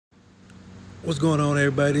What's going on,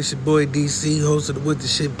 everybody? It's your boy DC, host of the What the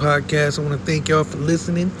Shit podcast. I want to thank y'all for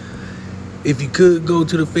listening. If you could go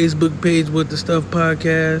to the Facebook page, What the Stuff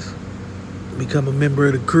Podcast, become a member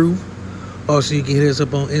of the crew. Also, you can hit us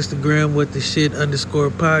up on Instagram, What the Shit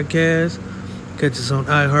 _podcast. Catch us on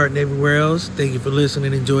iHeart and everywhere else. Thank you for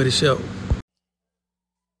listening. Enjoy the show.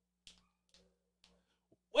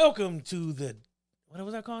 Welcome to the, what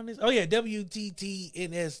was I calling this? Oh, yeah, WTT,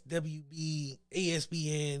 NSWB,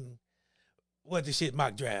 ASPN. What the shit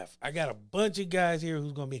mock draft. I got a bunch of guys here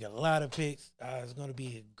who's going to make a lot of picks. It's going to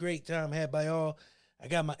be a great time had by all. I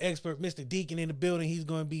got my expert, Mr. Deacon, in the building. He's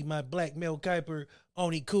going to be my Black Mel Kiper,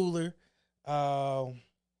 Oni Cooler. I'm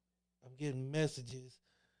getting messages.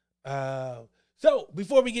 So,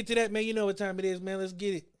 before we get to that, man, you know what time it is, man. Let's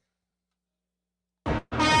get it.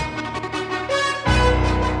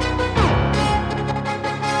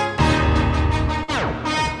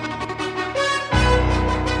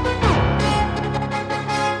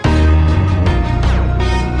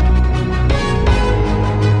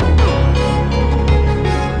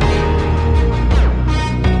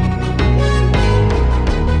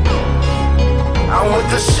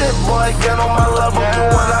 The shit, boy, get on my level.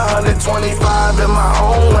 Doing 125 in my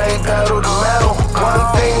own lane, pedal to metal. One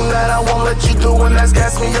thing that I won't let you do, and that's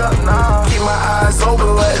gas me up. Keep my eyes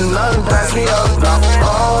open, letting nothing pass me up.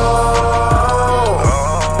 Oh,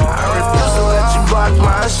 I refuse to let you block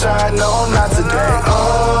my shine. No, not today.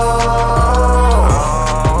 Oh,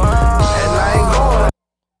 and I ain't going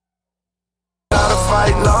out to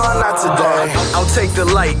fight. No, not today. I'll take the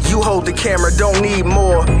light, you hold the camera, don't need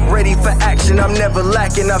more. Ready for action, I'm never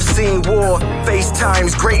lacking, I've seen war.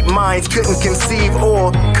 FaceTimes, great minds couldn't conceive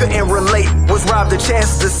or couldn't relate, was robbed the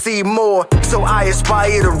chance to see more. So I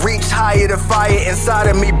aspire to reach higher, the fire inside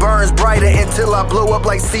of me burns brighter until I blow up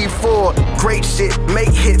like C4. Great shit, make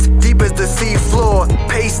hits, deep as the sea floor.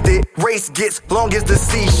 Paste it, race gets long as the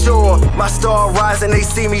seashore. My star rising, they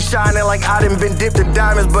see me shining like I done been dipped in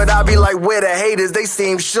diamonds, but I be like, where the haters, they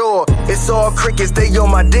seem sure. It's all crickets, they on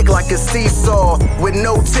my dick like a seesaw. With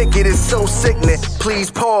no ticket, it's so sickening, please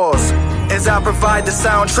pause. As I provide the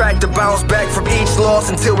soundtrack to bounce back from each loss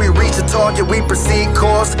until we reach the target, we proceed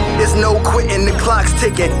course. There's no quitting, the clock's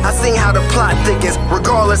ticking. I seen how the plot thickens.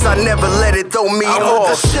 Regardless, I never let it throw me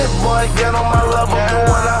off. The shit, boy, get on my level, doing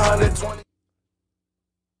 120.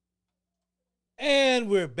 And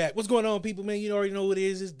we're back. What's going on, people, man? You already know what it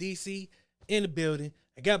is. It's DC in the building.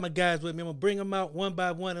 I got my guys with me. I'm going to bring them out one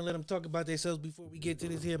by one and let them talk about themselves before we get to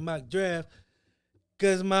this here mock draft.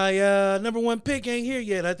 Because my number one pick ain't here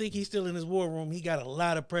yet. I think he's still in his war room. He got a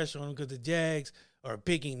lot of pressure on him because the Jags are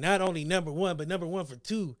picking not only number one, but number one for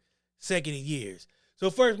 2 second years. So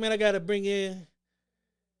first, man, I got to bring in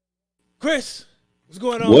Chris. What's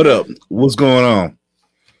going on? What man? up? What's going on?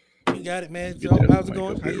 You got it, man. So, how's it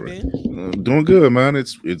going? How you been? Doing good, man.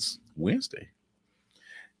 It's Wednesday.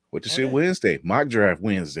 What you say Wednesday? Mock draft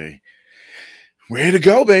Wednesday. Ready to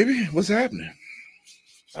go, baby. What's happening?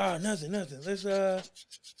 Oh, nothing. Let's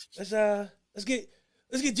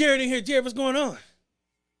get Jared in here. Jared, what's going on?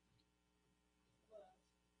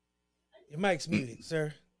 Your mic's muted,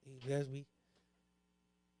 sir.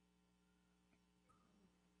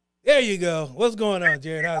 There you go. What's going on,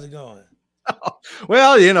 Jared? How's it going?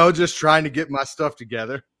 Well, you know, just trying to get my stuff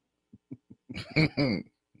together.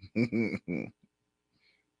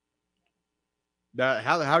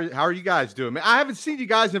 How are you guys doing, man? I haven't seen you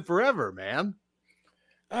guys in forever, man.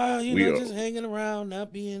 Just hanging around,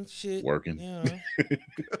 not being shit. Working. You know.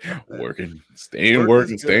 Working. Staying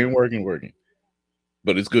working.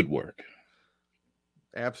 But it's good work.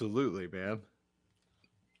 Absolutely, man.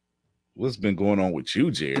 What's been going on with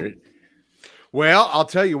you, Jared? Well, I'll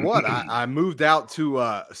tell you what. I moved out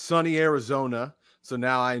to sunny Arizona, so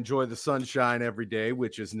now I enjoy the sunshine every day,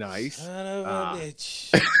 which is nice. Son of a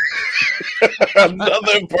bitch.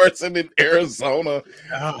 Another person in Arizona.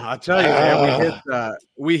 I'll tell you, man,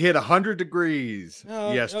 we hit 100 degrees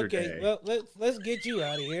yesterday. Okay, well, let's get you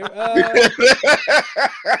out of here.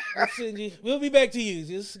 Let's send you. We'll be back to you.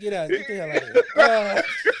 Just get out. Get the hell out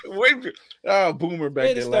of here. Boomer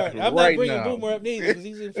back there laughing I'm right not bringing now. Boomer up neither because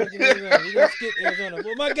he's in fucking Arizona. He's gonna skip Arizona.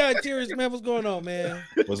 Well, my guy Tyrus, man, what's going on, man?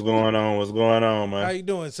 What's going on, man? How you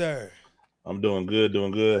doing, sir? I'm doing good.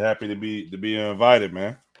 Happy to be invited,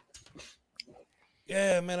 man.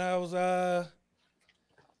 Yeah, man, I was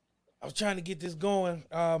trying to get this going.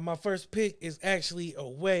 My first pick is actually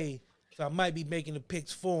away, so I might be making the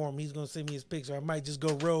picks for him. He's gonna send me his picks, or I might just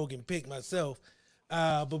go rogue and pick myself.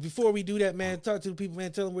 But before we do that, man, talk to the people,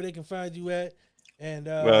 man. Tell them where they can find you at. And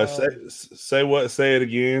Say it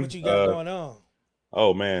again. what you got going on?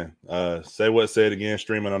 Oh man, Say What Said Again,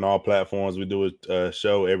 streaming on all platforms. We do a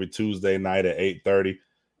show every Tuesday night at 8:30.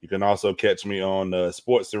 You can also catch me on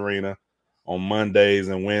Sports Arena on Mondays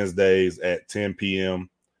and Wednesdays at 10 p.m.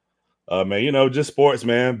 Man, you know, just sports,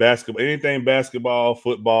 man. Basketball, anything basketball,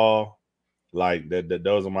 football, like that.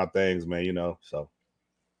 Those are my things, man. You know, so.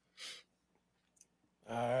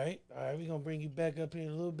 All right. We're gonna bring you back up here in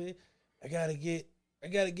a little bit. I gotta get.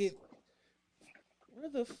 Where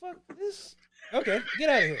the fuck this? Okay, get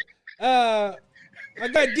out of here. I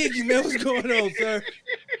got Diggy, man. What's going on, sir?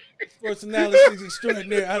 Sports analysis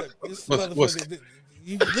extraordinaire. This motherfucker.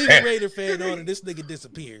 You leave a Raider fan on, and this nigga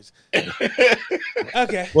disappears.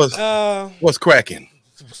 Okay. What's cracking?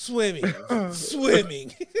 Swimming.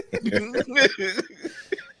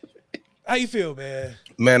 How you feel, man?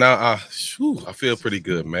 Man, I feel pretty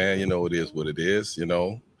good, man. You know, it is what it is. You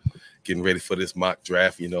know, getting ready for this mock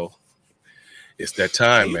draft. You know, it's that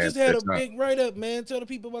time, man. You just had a big write up, man. Tell the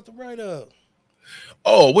people about the write up.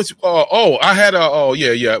 I had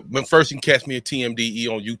yeah. But first, you can catch me at TMDE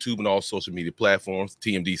on YouTube and all social media platforms.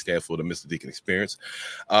 TMD stands for the Mr. Deacon Experience.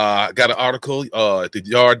 I got an article at the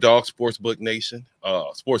Yard Dog Sports Nation,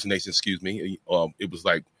 excuse me. It was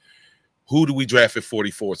like, who do we draft at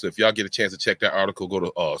 44? So if y'all get a chance to check that article, go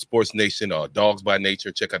to Sports Nation, Dogs by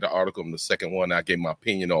Nature. Check out the article. And the second one, I gave my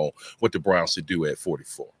opinion on what the Browns should do at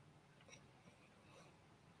 44.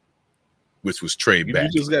 Which was trade back.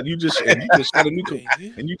 You just shot a new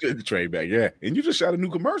and you could trade back, yeah. And you just shot a new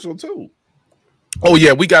commercial too. Oh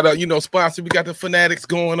yeah, we got a sponsor. We got the Fanatics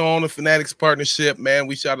going on, the Fanatics partnership, man.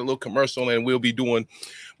 We shot a little commercial, and we'll be doing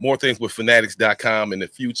more things with Fanatics.com in the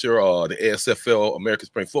future. The ASFL, American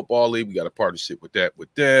Spring Football League, we got a partnership with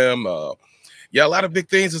them. Yeah, a lot of big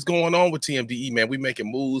things is going on with TMDE, man. We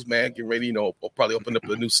making moves, man. Getting ready, we'll probably open up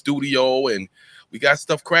a new studio, and we got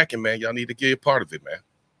stuff cracking, man. Y'all need to get a part of it, man.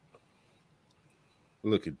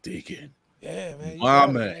 Look at Deacon. Yeah, man. My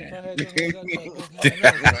man.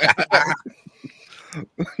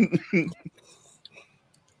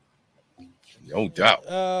 No doubt.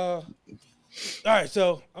 All right,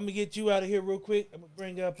 so I'm gonna get you out of here real quick. I'm gonna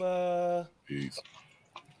bring up Peace.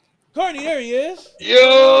 Courtney. There he is. Yo,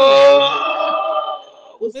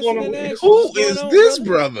 what's going on? Who is this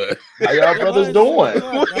brother? How y'all brothers doing?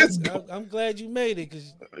 I'm glad you made it,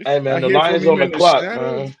 because Hey man, the Lions on the clock,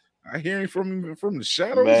 man. I hear him from the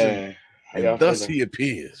shadows, Man, and thus he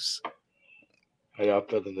appears. How y'all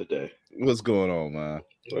feeling today? What's going on, man?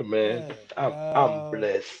 Well, man, I'm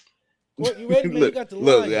blessed. Court, you ready, man? You got the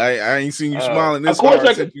Look, line. I ain't seen you smiling this of course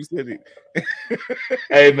hard since you said it.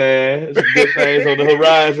 Hey man, it's good things on the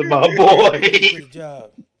horizon, my boy. Good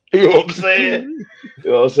job. You know what I'm saying? You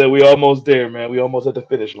know what I'm saying? We almost there, man. We almost at the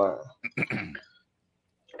finish line.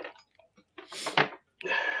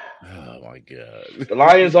 Oh my God. The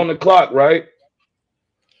Lions on the clock, right?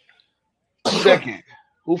 Second.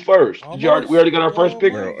 Who first? We already got our first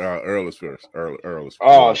pick? Earl is first. Earl is first.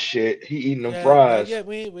 Oh shit. He eating them fries. Yeah,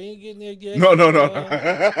 we ain't getting there yet. No.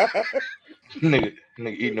 nigga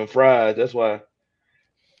eating them fries. That's why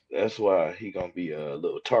he gonna be a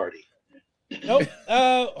little tardy. Nope.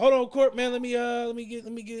 Hold on, Court, man. Let me get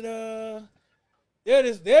there it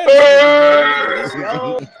is.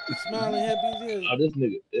 Smiling happy as hell.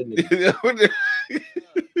 Oh,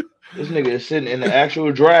 this nigga is sitting in the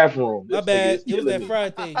actual draft room. My bad. It was that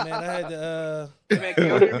Friday thing, man. I had to Man, can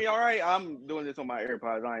you hear me all right? I'm doing this on my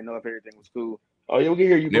AirPods. I didn't know if everything was cool. Oh yeah, we can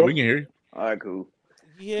hear you, bro. Yeah, we can hear you. All right, cool.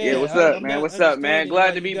 Yeah, what's up, man? What's up, man?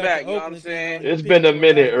 Glad to be back. You know what I'm saying? It's been a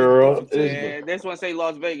minute, Earl. This one say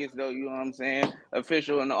Las Vegas though. You know what I'm saying?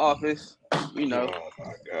 Official in the office. You know, Oh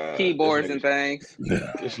my God. keyboards and things.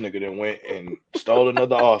 This nigga done went and stole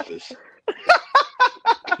another office.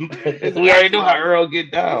 We already know how Earl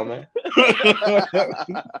get down, man.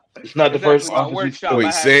 It's not the first workshop.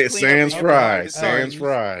 Wait, Sans Fries. Sans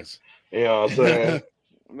Fries. You know what I'm saying?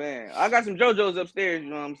 Man, I got some JoJo's upstairs. You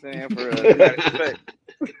know what I'm saying? For respect.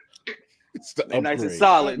 They nice and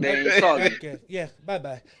solid. They ain't solid. Okay. Yeah.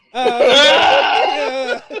 Bye.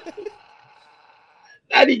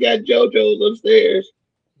 Now he got JoJo's upstairs.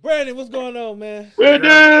 Brandon, what's going on, man?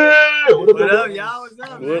 Brandon! What up, y'all? What's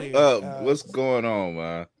up, man? What up? What's going on,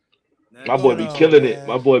 man? My boy be killing it.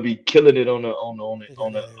 My boy be killing it on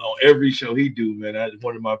every show he do, man. That's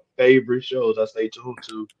one of my favorite shows. I stay tuned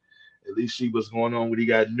to. At least see what's going on, what he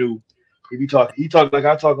got new. He talk like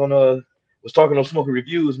I talk on was talking on Smoking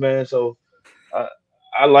Reviews, man. So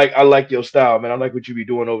I like your style, man. I like what you be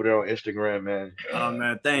doing over there on Instagram, man. Oh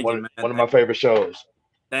man, thank you, man. One of my favorite shows.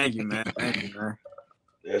 Thank you, man.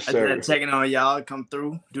 Yes, I sir. just checking on y'all. Come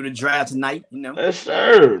through, do the draft tonight. You know. Yes,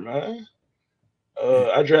 sir, man.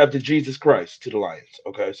 I drafted Jesus Christ to the Lions.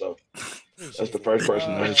 Okay, so That's the first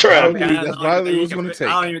person in the That's trap. probably what it's gonna take.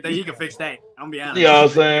 I don't even think he can fix that. I'm gonna be honest. You know what I'm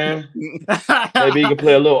saying? Maybe he can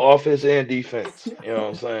play a little offense and defense. You know what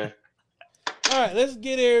I'm saying? All right, let's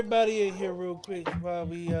get everybody in here real quick while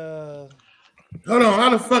we Hold on, how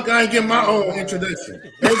the fuck I ain't get my own introduction?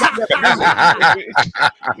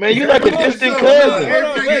 Man, you like a distant cousin.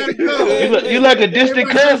 Everybody gotta go. You like a distant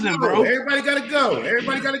cousin, bro. Everybody gotta go.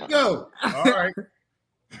 Everybody gotta go. All right.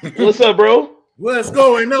 What's up, bro? What's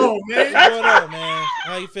going on, man? What's going on, man?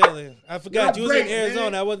 How you feeling? I forgot you was great, in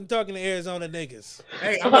Arizona. man. I wasn't talking to Arizona niggas.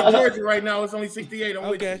 Hey, I'm in Georgia right now. It's only 68. I'm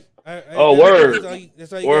with you. Okay. Oh, word.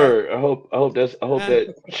 That's all you Word. I hope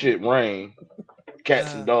that shit rain.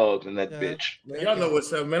 Cats and dogs and that bitch. Man, y'all know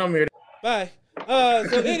what's up, man. I'm here. Bye.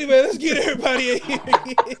 So anyway, let's get everybody in here.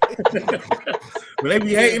 But they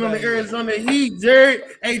be hating on the Arizona Heat, Jared.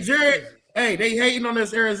 Hey, Jared. Hey, they hating on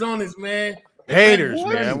us Arizonas, man. Haters,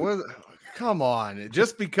 man. Come on.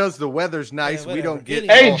 Just because the weather's nice, we don't get.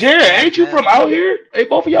 Hey, Jared, ain't you from out here? Hey,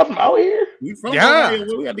 both of y'all from out here? We from out here.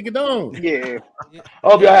 We got to get on. Yeah. I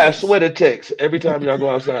hope y'all have sweater text every time y'all go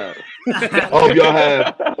outside. I hope y'all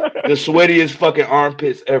have the sweatiest fucking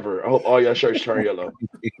armpits ever. I hope all y'all shirts turn yellow.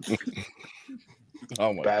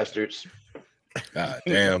 Oh my bastards. God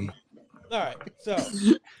damn. All right, so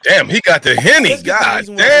damn, he got the Henny. God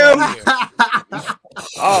damn.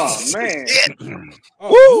 Oh man.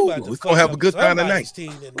 Woo! We're gonna have a good time tonight. Shit,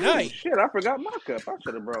 I forgot my cup. I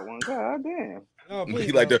should have brought one. God damn. Oh,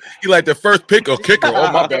 He like the first pick or kicker.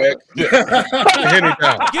 Oh my bad. Yeah. Henny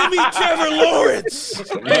down. Give me Trevor Lawrence.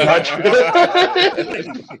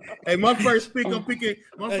 Hey, my first pick, I'm picking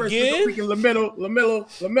LaMelo.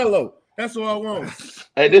 That's what I want.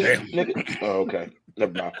 Hey, this nigga. Oh, okay.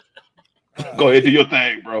 Never mind. Go ahead, do your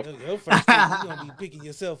thing, bro. Your first pick, you're gonna be picking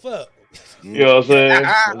yourself up. You know what I'm saying?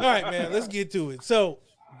 All right, man, let's get to it. So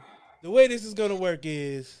the way this is gonna work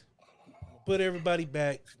is put everybody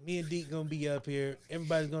back. Me and Deke gonna be up here.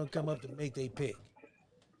 Everybody's gonna come up to make their pick.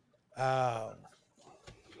 But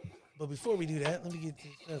before we do that, let me get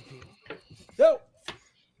this up here. So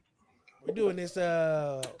we're doing this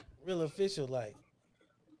real official like.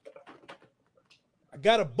 I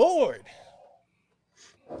got a board.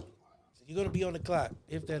 So you're gonna be on the clock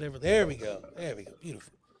if that ever. There we go. There we go.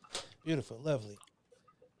 Beautiful, beautiful, lovely.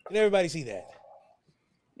 Can everybody see that?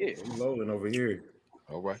 Yeah, I'm loading over here.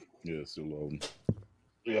 All right. Yeah, it's still loading.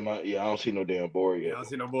 Yeah, I don't see no damn board yet. I don't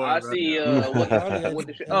see no board. I see what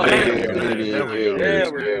the shit. Oh,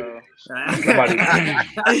 there we go.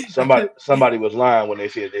 Somebody was lying when they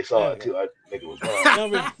said they saw it too. I think it was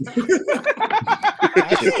wrong.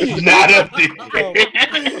 Not up there.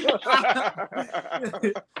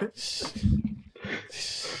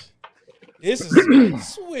 This is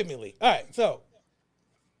swimmingly. All right, so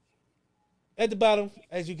at the bottom,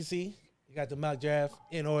 as you can see, you got the mock draft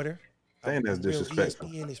in order. Saying that's disrespectful.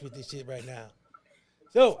 ESPN-ish with this shit right now.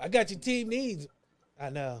 So I got your team needs.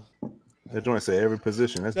 I know. That joint say every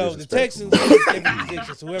position. That's so the disrespectful. Texans every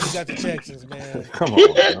position. So whoever got the Texans, man. Come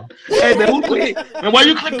on, bro. Hey man, man, why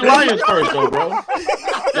you click the Lions first, though, bro?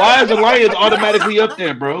 Why is the Lions automatically up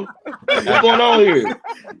there, bro? What's going on here?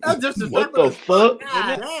 What the fuck?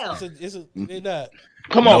 They're not.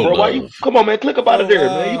 Come on, bro. Why you? Come on, man. Click up out of there,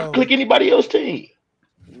 man. You can click anybody else's team.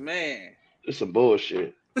 Man, it's some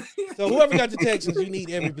bullshit. So whoever got the Texans, you need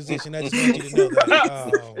every position. I just want you to know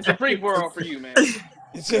that. It's a free for all for you, man.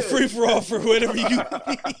 It's a free for all for whatever you.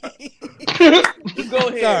 Go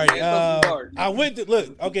ahead. Sorry, man. I went to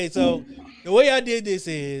look. Okay, so the way I did this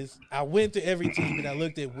is I went to every team and I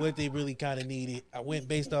looked at what they really kind of needed. I went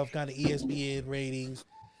based off kind of ESPN ratings,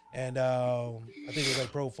 and I think it was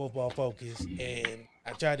like Pro Football Focus, and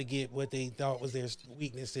I tried to get what they thought was their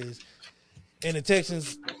weaknesses. And the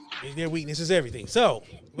Texans, their weakness is everything. So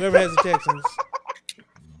whoever has the Texans,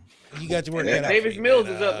 you got your work cut out. Davis Mills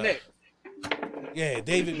is up next. Yeah,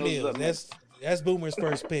 David Mills. That's Boomer's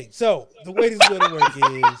first pick. So the way this is going to work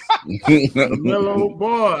is, Mellow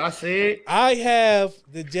boy, I said. I have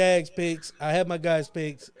the Jags picks. I have my guys'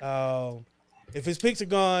 picks. If his picks are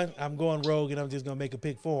gone, I'm going rogue and I'm just going to make a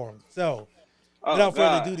pick for him. So without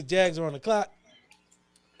further ado, the Jags are on the clock.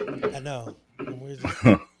 I know. Where's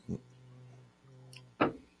this?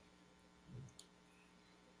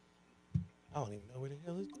 I don't even know where the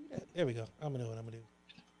hell is that. There we go. I'm gonna know what I'm gonna do.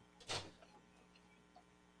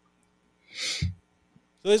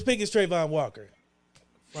 So his pick is Trayvon Walker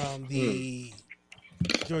from the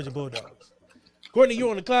Georgia Bulldogs. Courtney, you're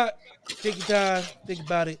on the clock. Take your time. Think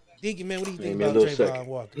about it. Deacon, man, what do you think about Trayvon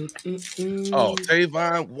Walker? Oh,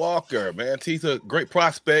 Trayvon Walker, man. He's a great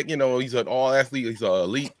prospect. You know, he's an all-athlete. He's an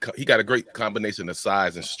elite. He got a great combination of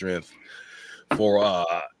size and strength. for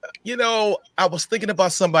I was thinking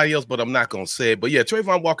about somebody else, but I'm not gonna say it. But yeah,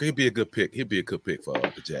 Trayvon Walker, he'd be a good pick. He'd be a good pick for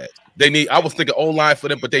the Jags. I was thinking O-line for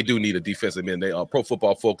them, but they do need a defensive end. They Pro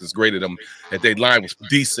Football Focus graded them, and their line was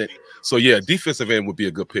decent. So yeah, defensive end would be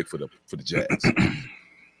a good pick for the Jags.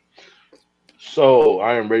 So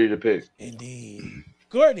I am ready to pick. Indeed,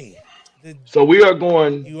 Courtney. So we are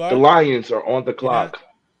going. You are? The Lions are on the clock.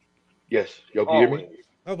 Yes, y'all can hear me.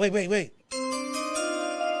 Oh wait.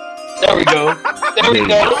 There we go. There we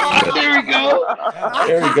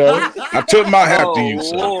go. I took my hat to you,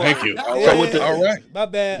 sir. Thank you. All right. My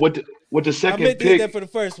bad. With the second I meant to pick hit that for the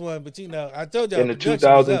first one, but I told y'all in the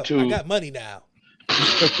production was up. 2002. I got money now.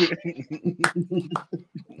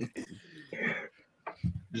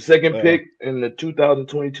 The second pick in the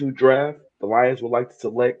 2022 draft, the Lions would like to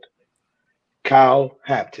select Kyle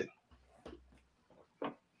Hampton.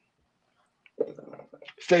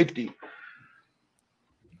 Safety.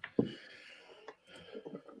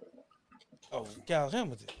 Oh, Kyle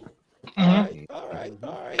Hamilton. All right.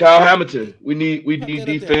 Kyle Hamilton. We need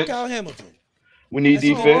defense. Kyle Hamilton. We need That's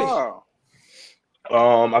defense. Wow.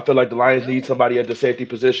 I feel like the Lions need somebody at the safety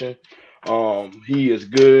position. He is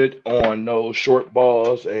good on those short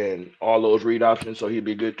balls and all those read options, so he'd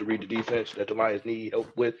be good to read the defense that the Lions need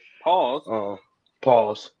help with. Pause.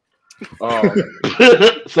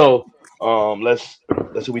 So let's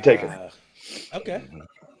who we taking. Okay.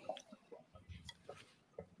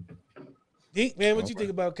 Deke, man, what you think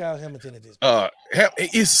about Kyle Hamilton at this point?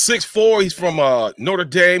 He's 6'4". He's from Notre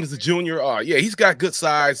Dame. He's a junior. Yeah, he's got good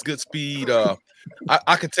size, good speed. I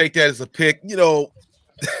could take that as a pick. The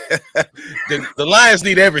Lions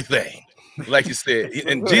need everything, like you said.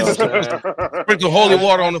 And Jesus sprinkle holy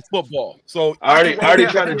water on the football. So I already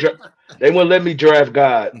tried to. They wouldn't let me draft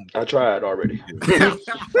God. I tried already. You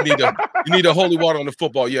need a holy water on the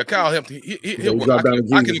football. Yeah, Kyle Hampton. He'll work. I can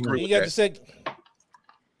agree with You got that. the second.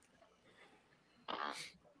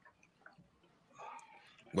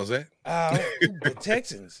 What's that? The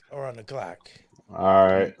Texans are on the clock. All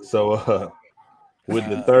right. So with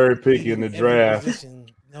the third pick in the draft,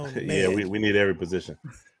 yeah, we need every position.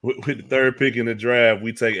 With the third pick in the draft,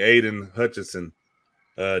 we take Aiden Hutchinson,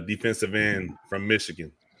 defensive end from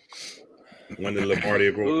Michigan. Won the Lombardi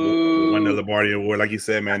Award. Like you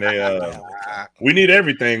said, man, we need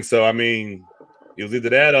everything. So I mean, it was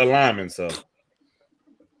either that or lineman. So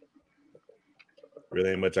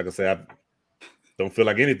really ain't much I can say. I don't feel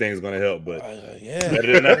like anything's going to help, but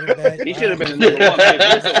better than that. He should have been the number one.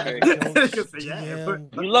 It's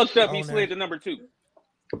okay. You looked up, he slid to number 2.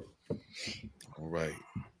 All right.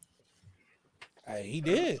 He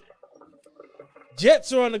did.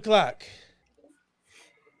 Jets are on the clock.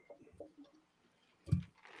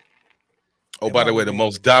 Oh, by the way, the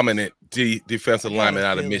most dominant defensive lineman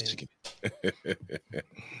out of Michigan. He's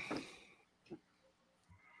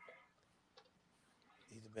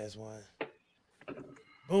the best one.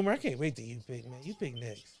 Boomer, I can't wait till you pick, man. You pick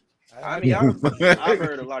next. I've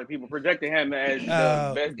heard a lot of people projecting him as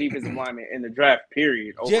the best defensive lineman in the draft,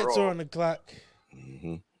 period. Overall. Jets are on the clock.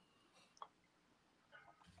 Mm-hmm.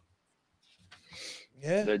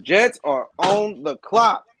 Yeah. The Jets are on the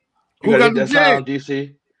clock. You gotta hit that sound,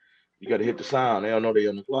 DC. You gotta hit the sound. They don't know they're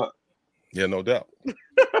on the clock. Yeah, no doubt.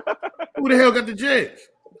 Who the hell got the Jets?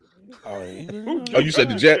 Oh, you said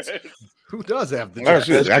the Jets? Who does have the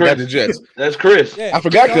Jets? I got the Jets. That's Chris. Yeah. I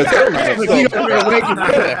forgot because I'm looking at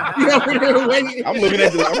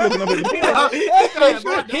the.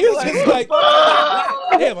 He was just like,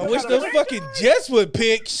 damn, I wish those fucking Jets would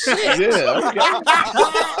pick. Shit.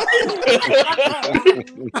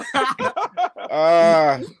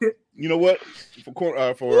 Yeah. You know what? Who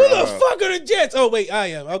the fuck are the Jets? Oh wait, I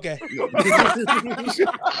am. Okay.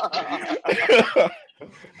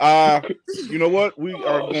 You know what? We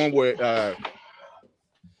are going with Kayvon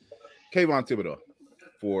Thibodeau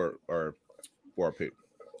for our pick,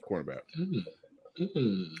 cornerback.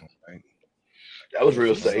 That was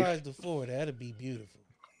real safe. Slides to forward. That'd be beautiful.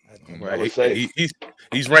 Right.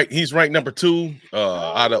 He's ranked. He's ranked number 2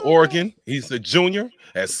 out of Oregon. He's a junior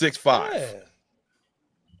at 6'5",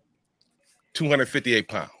 258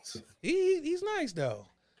 pounds. He's nice though.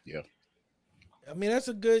 Yeah. I mean, that's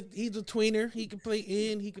a good. He's a tweener. He can play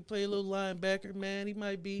in. He can play a little linebacker. Man, he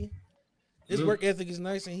might be. His work ethic is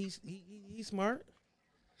nice, and he's smart.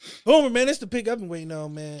 Homer, man, that's the pick I've been waiting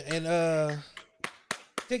on, man. And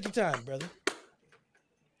take your time, brother.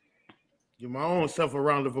 Give my own self a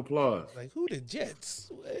round of applause. Like, who the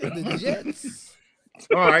Jets? The Jets.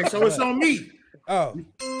 All right, so it's on me. Oh.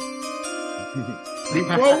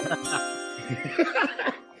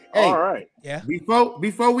 Hey, all right. Yeah.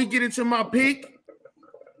 Before we get into my pick,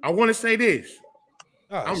 I want to say this.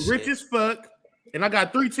 I'm rich as fuck. and I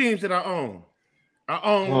got 3 teams that I own. I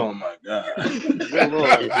own. Oh my god!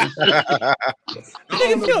 Nigga,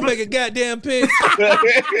 if you don't make a goddamn pick.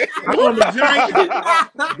 I own the Giants,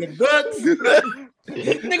 the Bucks.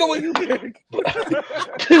 Nigga, what you pick?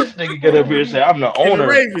 This nigga get up here and say, "I'm the and the owner."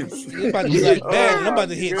 Ravens. It's about to be like that, and I'm about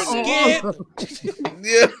to hit skip.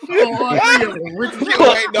 Yeah.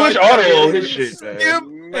 Push auto on this shit,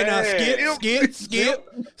 man. Hey, now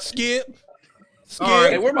skip. All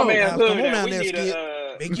right, Hey, where my man Come Hood on at? down We there, need Skip.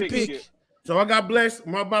 a Make your pick. So I got blessed.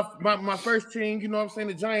 My first team, you know what I'm saying?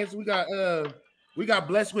 The Giants, we got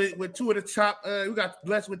blessed with 2 of the top, we got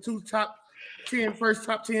blessed with 2 top 10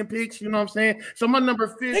 picks, you know what I'm saying? So my number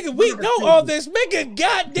 5. Nigga, we know all this. Make a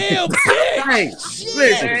goddamn pick. Hey,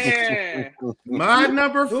 listen. Man. My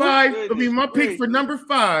number 5, I mean my pick for number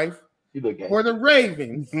 5 for the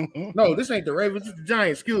Ravens. No, this ain't the Ravens, it's the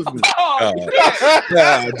Giants, excuse me. Oh,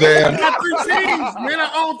 God damn. I got 3 teams, man.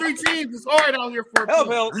 I own 3 teams. It's hard out here for help.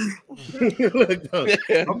 Look,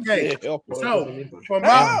 okay. So for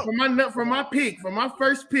my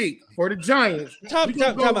first pick for the Giants. Time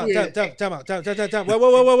out.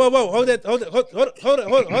 Whoa.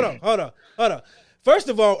 Hold on. First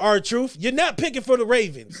of all, R-Truth, you're not picking for the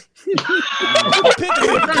Ravens. You're picking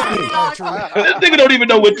for the Giants, R-Truth. This nigga don't even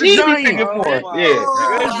know what team he's picking for.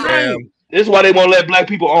 Yeah. This is why they won't let black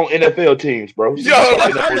people own NFL teams, bro.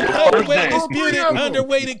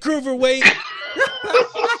 Underweighted, cruiserweight.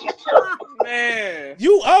 Man.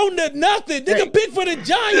 You own the nothing. Nigga, pick for the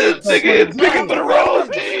Giants. Nigga is picking for the wrong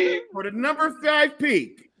team. For the number 5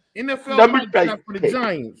 pick, NFL Number 5 for the pick.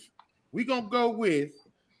 Giants, we gonna go with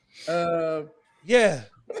Yeah.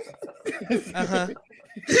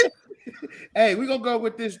 Hey, we gonna go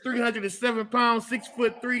with this 307 pound,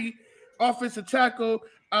 6'3" offensive tackle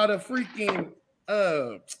out of freaking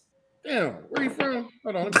damn, where you from?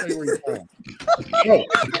 Hold on, let me tell you where you from.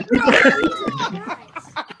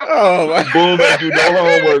 Oh my boom, ain't do no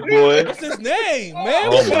homework, boy. What's his name, man? Oh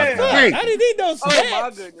What the my fuck? God. I didn't need no Oh my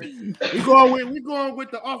stats. goodness. We going with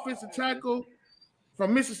the offensive tackle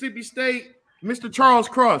from Mississippi State, Mr. Charles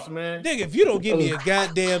Cross, man. Nigga, if you don't give me a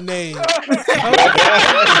goddamn name,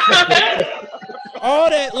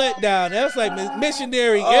 all that letdown. That's like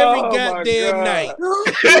missionary every goddamn night.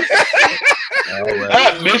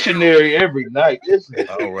 Not missionary every night. This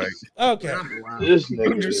nigga. All right. Okay. This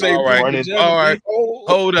nigga. You say all right. All right.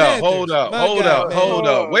 Hold up. Wait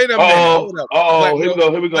a minute. Hold up. Oh, here we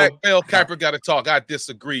go. Black Mel Kiper got to talk. I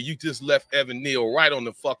disagree. You just left Evan Neal right on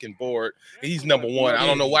the fucking board. He's number 1. I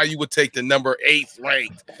don't know why you would take the number 8th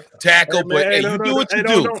ranked tackle, but you do what you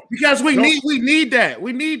do. Because we need that.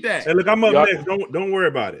 We need that. Hey, look, I'm up next. Don't worry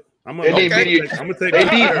about it. I'm gonna take they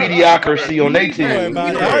need mediocrity on their team.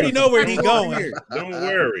 I already know where he's going. Don't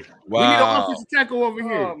worry. We need an Wow. offensive tackle over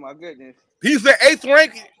here. Oh my goodness. He's the 8th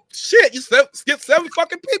ranked. Shit, you skipped 7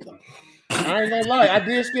 fucking people. I ain't gonna lie. I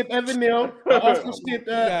did skip Evan Neal. I also skipped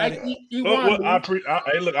Hey,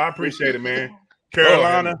 look, I appreciate it, man.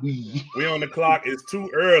 Carolina, we on the clock. It's too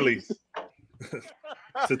early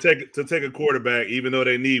to take a quarterback, even though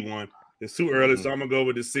they need one. It's too early, so I'm gonna go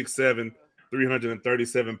with the 6'7",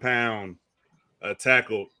 337-pound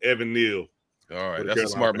tackle, Evan Neal. All right, that's a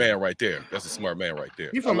smart man right there.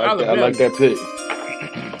 You from I Alabama? like that pick.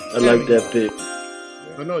 I like that pick.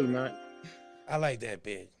 I know you're not. I like that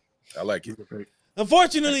pick. I like it.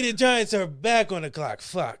 Unfortunately, the Giants are back on the clock.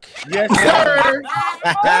 Fuck. Yes, sir.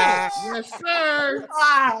 Yes, sir.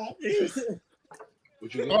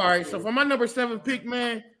 All right, so for my number 7 pick,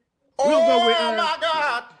 man, we'll go with.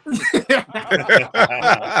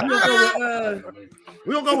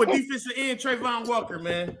 We'll go with defensive end Trayvon Walker,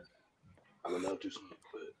 man.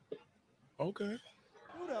 Okay.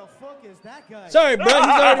 Who the fuck is that guy? Sorry, bro. He's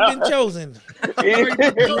already been chosen. He has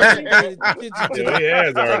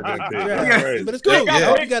already been picked. But it's cool.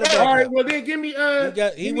 Yeah. You got All right, well then give me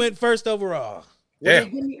he went first overall. Yeah.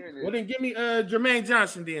 Well then give me Jermaine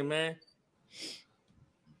Johnson then, man.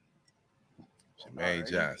 Jermaine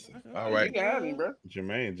Johnson. All You right. can have him, bro.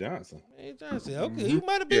 Jermaine Johnson. Jermaine Johnson. Okay, you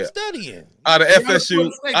might have been studying. Out of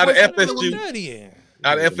FSU, Studying.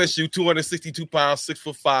 out of FSU, 262 pounds,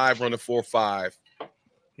 6'5", running 4.5.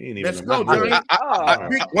 He ain't even Let's go, Jerry.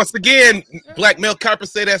 Once again, Black Mel Kiper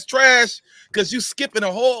say that's trash because you skipping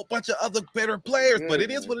a whole bunch of other better players. But it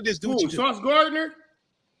is what it is. Do what you do. Sauce Gardner.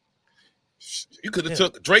 You could have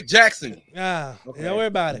took Drake Jackson. Don't worry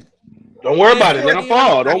about it. Don't worry about it. Let him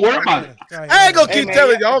fall. Don't worry about it. I ain't gonna keep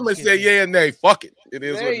telling you. I'm gonna say yeah and nay. Fuck it. It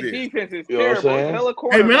is what it is. Defense is You know what I'm terrible. saying? Hella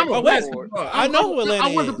Hey man, I'm a Oh, West. wait. I know who Atlanta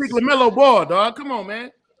I wasn't is. pick LaMelo Ball, dog. Come on,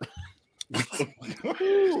 man. Yeah,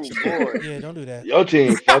 don't do that. Your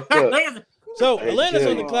team fucked up. So Hey, Atlanta's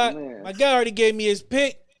on the Jay. clock. Oh, man. My guy already gave me his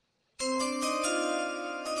pick.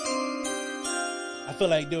 I feel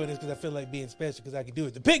like doing this because I feel like being special because I can do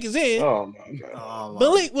it. The pick is in. Oh my god.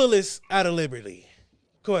 Malik Willis out of Liberty,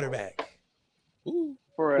 quarterback.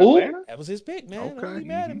 For Atlanta? That was his pick, man. Okay. Don't be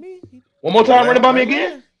mad at me. One more time, run it by me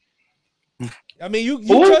again. I mean, you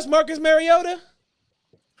Who? trust Marcus Mariota?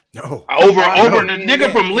 No. Over the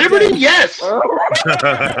nigga from Liberty? Yes. A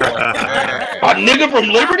nigga from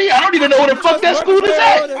Liberty? I don't even know where the fuck that school is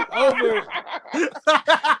at. Over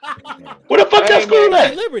Where the fuck that school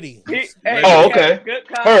at? Liberty. Oh, okay. Good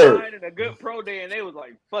Heard. combine and a good pro day, and they was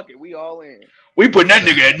like, "Fuck it, we all in." We put that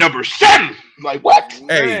nigga at number 7. Like what?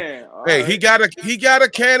 Man, Hey, he got a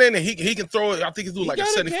cannon and he can throw it. I think he threw like a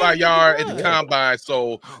 75-yard at the combine.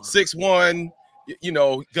 So 6'1", you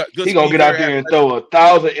know, good. He gonna get out there and throw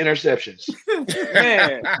 1,000 interceptions.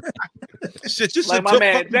 Man, shit, you like should my took.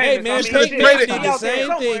 man Hey, James. man, I mean, Peyton shit, Manning he did the out there same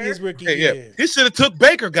thing somewhere. his rookie Hey, year. he should have took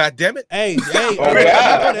Baker. God damn it! Hey, Oh,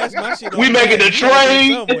 God. that's my shit. We making the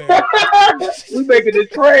trade. Somewhere. We making the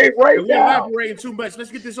trade right We're now. elaborating too much.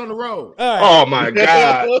 Let's get this on the road. All right. Oh my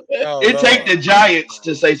god! It no. take the Giants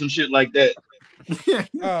to say some shit like that.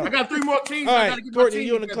 I got 3 more teams. All I gotta right, get my Courtney, team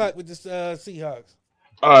you on the together. clock with the Seahawks.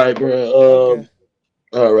 All right, bro. Okay.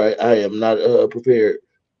 All right, I am not prepared.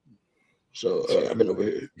 So I've been over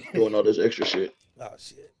here doing all this extra shit. Oh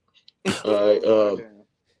shit. All right,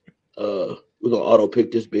 we're gonna auto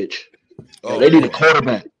pick this bitch. Oh, They need a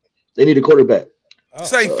quarterback. They need a quarterback. Oh,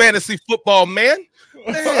 This ain't fantasy football, man.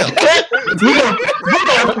 Damn.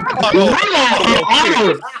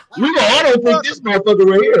 We're gonna auto pick this motherfucker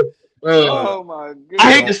right here. Oh my goodness.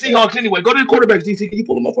 I hate the Seahawks anyway. Go to the quarterbacks, DC. Can you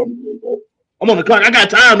pull them up for me? I'm on the clock. I got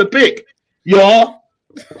time to pick, y'all.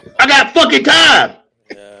 I got fucking time.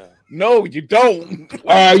 yeah. No, you don't.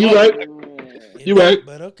 You right. You right.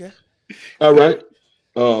 But okay. All right.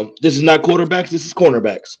 This is not quarterbacks. This is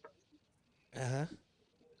cornerbacks.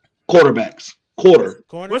 Quarterbacks. Quarter.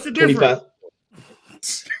 Corner. What's the difference? 25.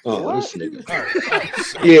 Oh, this nigga.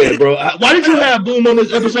 Yeah, bro. Why did you have Boom on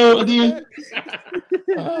this episode again?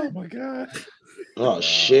 Oh my god. Oh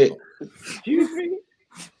shit. We're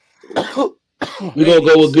gonna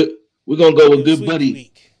go with good. We're gonna go with good Sweet buddy.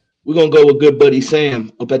 week. We're gonna go with good buddy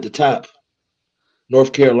Sam up at the top.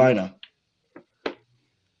 North Carolina.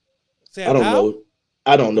 Sam I don't Howell? know.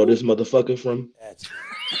 I don't know this motherfucker from That's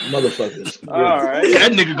motherfuckers. All right.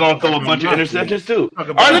 That nigga gonna throw a bunch of interceptions too. All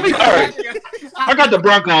right. I got the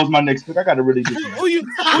Broncos my next pick. I gotta really get Who you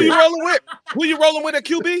rolling with? Who you rolling with at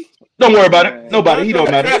QB? Don't worry about it. Nobody. He don't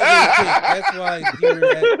matter. That's why you're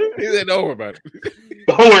at. He said don't worry about it.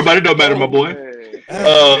 Don't worry about it. Don't matter, my boy.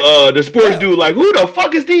 The sports dude like, who the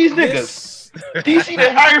fuck is these niggas? DC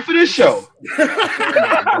they hired for this show.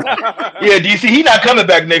 Yeah, DC, he not coming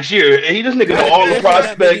back next year. He this nigga know all the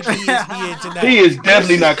prospects. He is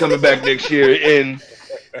definitely not coming back next year. And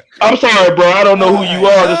I'm sorry, bro. I don't know who you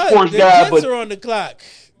are, the sports the guy, Jets but are on the clock.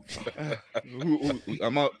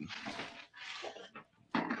 I'm up.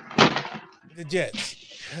 The Jets.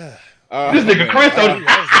 this nigga Chris on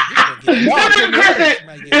this nigga Chris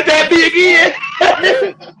is that big again?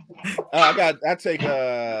 I take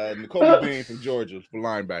N'Kobe Bean from Georgia for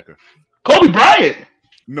linebacker. Kobe Bryant.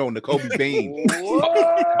 No, N'Kobe Bean.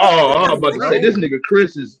 Oh, I'm about to say this nigga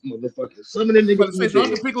Chris is motherfucking. Some of them niggas. Say, so I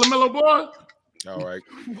can pick LaMelo Ball? All right.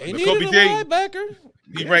 They N'Kobe needed a Bean. linebacker.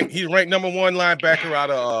 He ranked number 1 linebacker out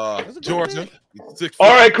of Georgia. 6 All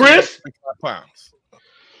right, Chris. 65 pounds.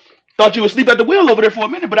 Thought you would sleep at the wheel over there for a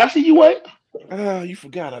minute, but I see you ain't. You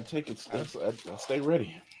forgot. I stay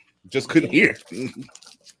ready. Just couldn't hear.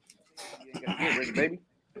 Baby.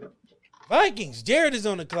 Vikings. Jared is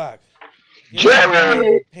on the clock.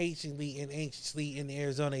 Jared! Patiently and anxiously in the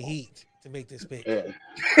Arizona Heat to make this pick. Yeah.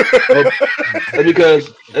 That's because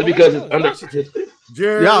it's under.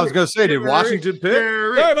 Jared. Yeah, I was gonna say, did Washington pick?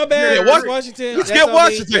 Sorry, my bad. Yeah, Washington. You That's skipped on me.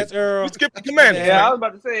 Washington. That's Earl. You skipped the Commanders. Yeah, I was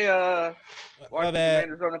about to say, My bad.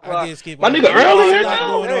 Commanders on the I clock. did skip My Washington. nigga Earl There's here a lot now?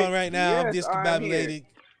 going on right now. I'm Yes, I'm here. discombobulated.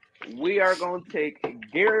 We are going to take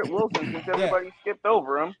Garrett Wilson since everybody skipped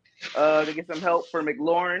over him to get some help for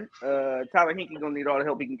McLaurin. Tyler Hinkey going to need all the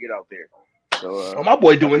help he can get out there. So, Oh, my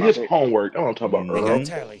boy doing his homework. I want to talk about They Earl. got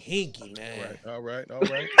Tyler Hinkey, man. All right.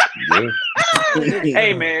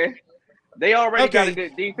 hey, man. They already got a Okay.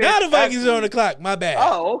 good defense. Now the Vikings are on the clock. My bad.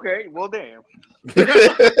 Oh, okay. Well, damn.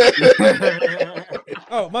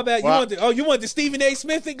 Oh, my bad. You want the Stephen A.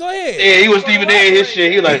 Smith thing? Go ahead. Yeah, he was Stephen A. and his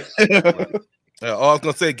shit. He like, I was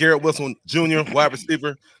gonna say Garrett Wilson Jr., wide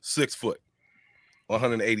receiver, 6 foot,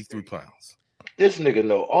 183 pounds. this nigga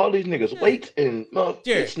know all these niggas weight and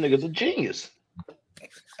Jared. this nigga's a genius.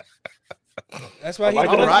 That's why he like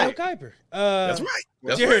got that. Mel Kiper. That's right.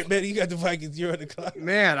 That's Jared, right. man, you got the Vikings. You're on the clock.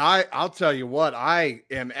 Man, I'll tell you what, I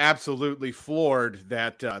am absolutely floored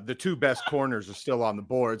that the two best corners are still on the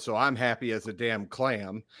board. So I'm happy as a damn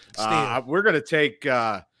clam. We're going to take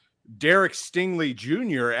Derek Stingley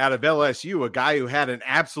Jr. out of LSU, a guy who had an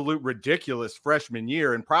absolute ridiculous freshman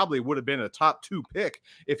year and probably would have been a top 2 pick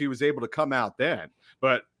if he was able to come out then.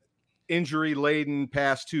 But injury laden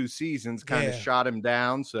past 2 seasons kind of shot him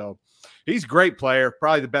down. So he's a great player,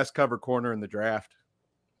 probably the best cover corner in the draft.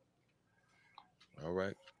 All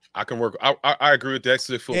right. I can work. I agree with that.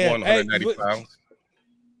 6'1", 190 pounds.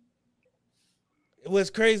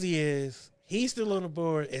 What's crazy is he's still on the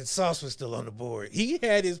board and Sauce was still on the board. He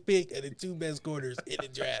had his pick of the 2 best corners in the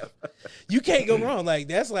draft. You can't go wrong. Like,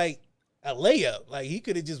 that's like a layup. Like, he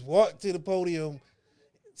could have just walked to the podium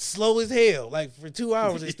slow as hell, like for 2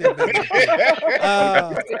 hours instead of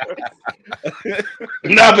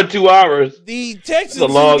not for 2 hours. The Texans, it's a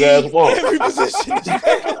long ass walk. Every position.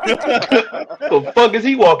 The fuck is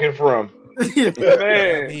he walking from? Man.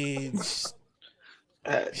 I mean,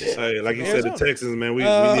 hey, like you said, the Texans, man, we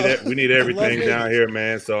need everything down here,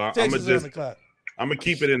 man. So I'm gonna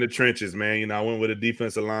keep it in the trenches, man. You know, I went with a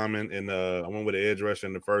defensive lineman and I went with an edge rusher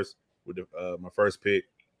in the first with my first pick.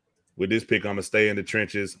 With this pick, I'm gonna stay in the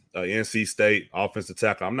trenches. NC State offensive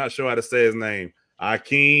tackle. I'm not sure how to say his name.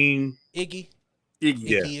 Iggy. Yeah,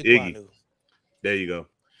 Iggy. There you go.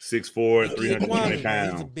 6'4", 320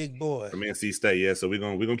 pounds. He's a big boy from NC State. Yeah, so we're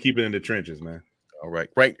gonna keep it in the trenches, man. All right.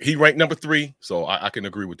 He ranked number 3, so I can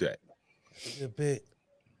agree with that. Good pick.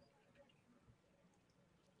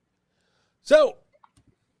 So,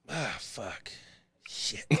 fuck.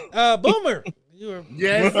 Shit. Boomer.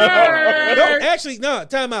 Yes, sir. No, actually, no,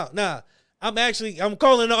 time out. Nah. I'm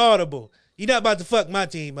calling the audible. You're not about to fuck my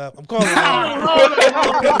team up. I'm calling it audible.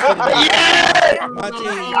 My team.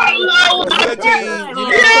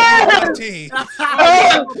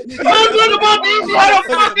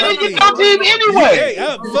 Hey,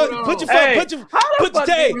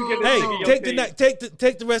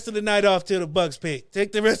 take the rest of the night off till the Bucks pick.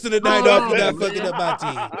 Take the rest of the night off. You're not fucking up my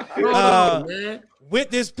team. With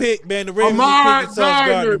this pick, man, the Ravens are picking Sauce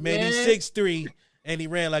Gardner, man. He's 6'3", and he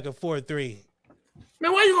ran like a 4.3.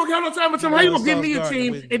 Man, why you gonna count on time with him? How you gonna give me a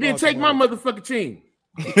team and then take my motherfucking team?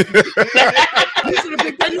 You should have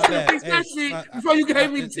picked that shit before you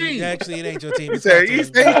gave me the team. Actually, it ain't your team. He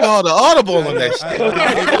called the audible on that shit. He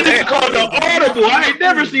called the audible. I ain't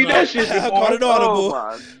never seen that shit before. I called it audible.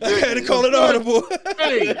 I had to call it audible.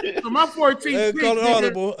 Hey, so my 14th pick, call it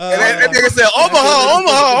audible. And that nigga said,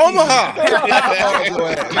 Omaha.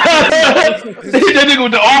 That nigga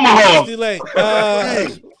with the Omaha. Too late.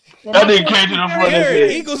 That nigga came to the front of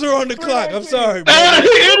it. Eagles are on the clock. I'm sorry, bro. He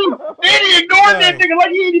ignored that nigga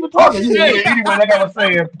like he ain't even talking. Yeah, anyway, like I was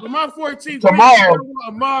saying. My 14th tomorrow.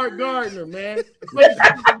 Amari Gardner, man.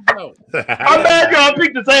 I'm mad y'all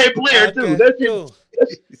picked the same player too. That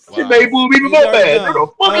shit made move even more bad. What the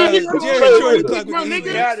fuck is this?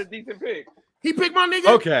 He had a decent pick. He picked my nigga.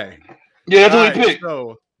 Okay. Yeah, that's what he picked.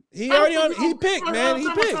 So he picked, man. He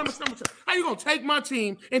picked. How you gonna take my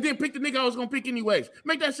team and then pick the nigga I was gonna pick anyways?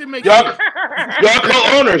 Make that shit make y'all sense. Y'all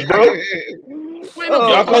co-owners, bro.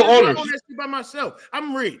 Y'all co-owners. I'm that shit by myself.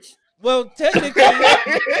 I'm rich. Well, technically, okay.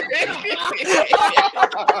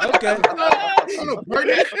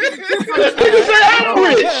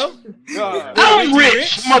 I'm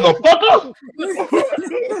rich, motherfucker.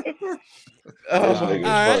 All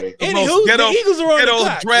right. Anywho, the Eagles are on the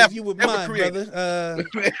clock. Draft if you would mind, brother.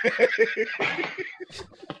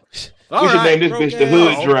 We should name this bitch the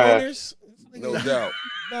Hood Draft. No doubt.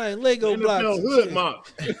 Buying Lego blocks. Hood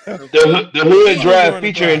mock. The Hood Draft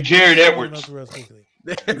featuring Jared Edwards. Oh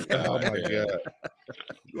my god.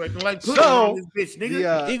 You acting like So, this bitch,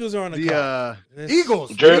 nigga. The Eagles are on the clock.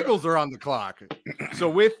 Eagles are on the clock. So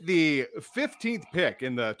with the 15th pick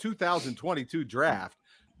in the 2022 draft,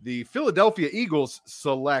 the Philadelphia Eagles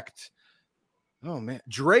select,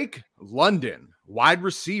 Drake London, wide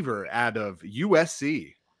receiver out of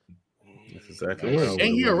USC. That's exactly what I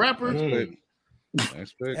Ain't he a rapper?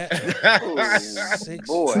 Nice pick.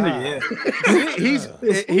 He's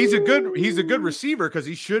a good receiver because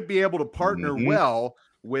he should be able to partner well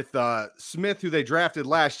with Smith, who they drafted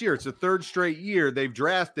last year. It's the 3rd straight year they've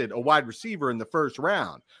drafted a wide receiver in the first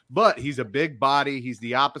round, but he's a big body. He's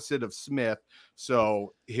the opposite of Smith,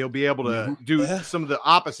 so he'll be able to do some of the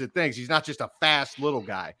opposite things. He's not just a fast little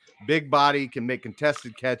guy. Big body, can make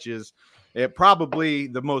contested catches. Probably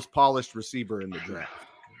the most polished receiver in the draft.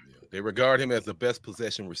 They regard him as the best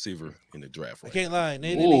possession receiver in the draft. I can't lie.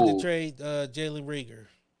 They need to trade Jalen Reagor.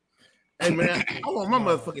 Hey man, I want my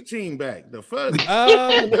motherfucking team back. The fuck?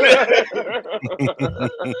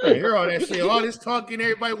 Hey, hear all that shit, all this talking.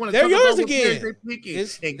 Everybody want to They're talk yours about again. What they picking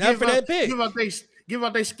It's and not for that pick. give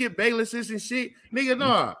out they Skip Baylesses and shit, nigga.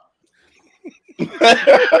 Nah.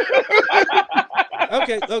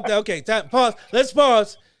 Okay. Time. Pause. Let's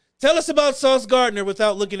pause. Tell us about Sauce Gardner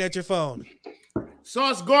without looking at your phone.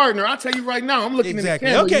 Sauce Gardner, I'll tell you right now. I'm looking Exactly.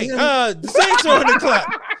 at the camera. Okay. The Saints are on the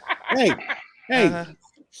clock. Hey,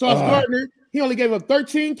 Sauce Gardner, he only gave up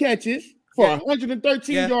 13 catches for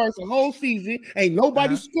 113 yards the whole season. Ain't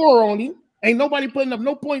nobody score on him. Ain't nobody putting up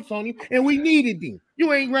no points on him, and we needed him.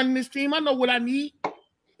 You ain't running this team. I know what I need.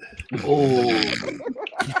 Oh,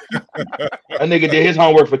 that nigga did his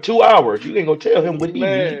homework for 2 hours. You ain't gonna tell him what he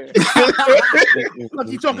need. What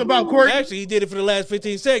you talking about, Corey? Actually, he did it for the last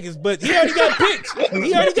 15 seconds, but he already got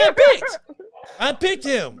picked. I picked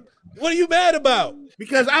him. What are you mad about?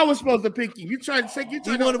 Because I was supposed to pick you. You tried to say you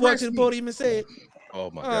want to walk to the podium and say it. Oh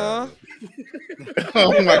my god.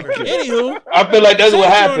 Oh my god. Anywho, I feel like that's what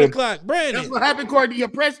happened. Brandon. That's what happened, Corey. You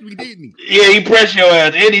pressed me, didn't he? Yeah, he pressed your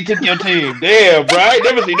ass and he took your team. Damn, bro. I ain't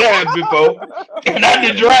never seen that happen before. And I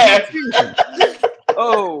did draft.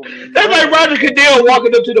 Oh, that's like Roger Goodell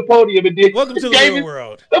walking up to the podium and did. Welcome to the real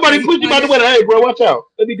world. Somebody put you out the way. Hey, bro, watch out.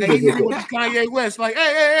 Let me do Hey, this. he with Kanye West, like,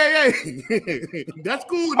 hey. That's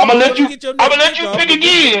cool. I'm gonna let you pick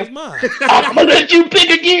again. I'm gonna let you pick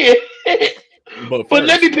again. But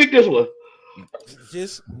let me pick this one.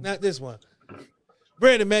 Just not this one.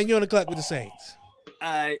 Brandon, man, you're on the clock with the Saints.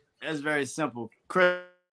 That's very simple. Chris,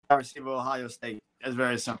 wide receiver, Ohio State. That's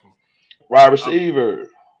very simple. Wide receiver.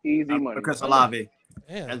 Easy money. Chris Olave.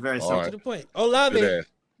 Yeah, that's very All simple. right. To the point. Olave.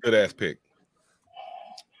 Good ass pick.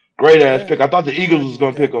 Great ass pick. I thought the Eagles was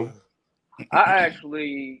gonna pick him. I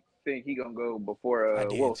actually think he gonna go before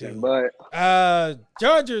Wilson, but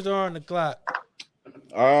Chargers are on the clock.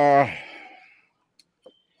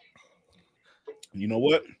 You know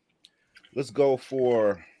what? Let's go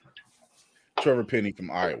for Trevor Penny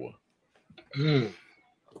from Iowa.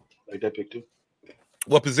 Like that pick too.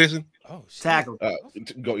 What position? Oh, shit. Tackle.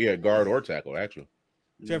 Guard or tackle, actually.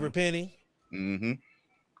 Trevor Penny. Mm-hmm.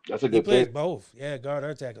 That's a He good plays pick. both. Yeah, guard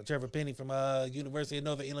or tackle. Trevor Penny from University of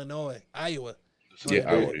Northern Illinois, Iowa. Yeah,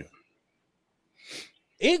 Iowa.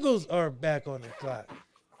 Eagles are back on the clock.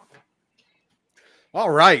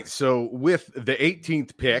 All right. So with the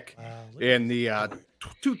 18th pick in the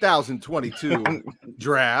 2022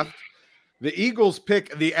 draft, the Eagles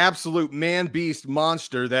pick the absolute man beast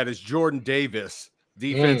monster that is Jordan Davis,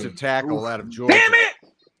 defensive tackle out of Georgia. damn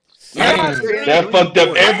it! That fucked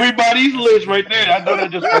up everybody's list right there. I know that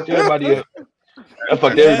just fucked everybody up. That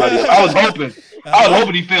fucked everybody up. I was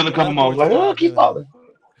hoping he failed a couple more. I was like, oh, keep falling.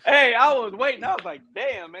 Hey, I was waiting. I was like,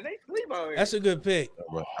 damn, man, they sleep out here. That's a good pick.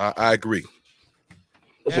 I agree.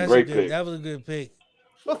 That's a great good, pick. That was a good pick.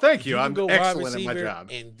 Well, thank you. can I'm go wide excellent at my receiver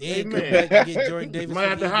job. And then Amen. come back and get Jordan Davis. Might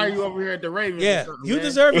have to hire you over here at the Ravens. Yeah, or something, you man.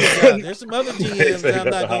 deserve your job. There's some other GMs that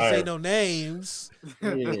I'm not gonna say no names.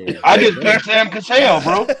 Yeah. I just picked Sam Cassell,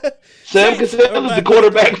 bro. Sam Cassell is the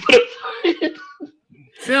quarterback for the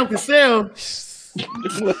Sam Cassell.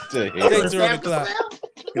 What the hell? Saints are on the clock.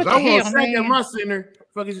 Because I want to say at my center.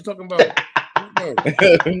 Fuck is you talking about?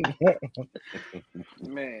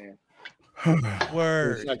 Man.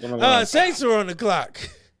 Word. Saints are on the clock.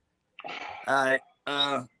 All right.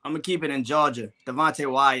 I'm gonna keep it in Georgia.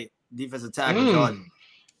 Devontae Wyatt, defensive tackle, Georgia.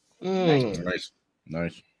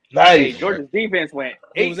 Nice. Hey, Georgia's defense went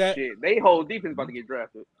Who was that? shit. They whole defense about to get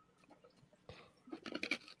drafted.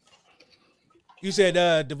 You said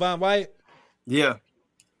Devon Wyatt? Yeah.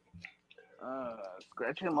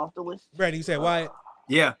 Scratch him off the list. Brady, you said Wyatt?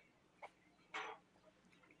 Yeah.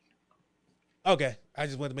 Okay. I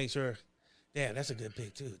just wanted to make sure. Damn, that's a good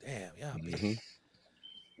pick too. Damn, y'all pick.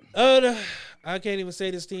 I can't even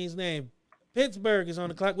say this team's name. Pittsburgh is on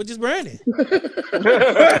the clock, which is Brandon.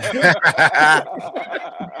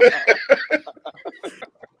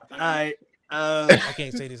 All right. I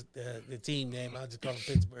can't say this the team name. I'll just call them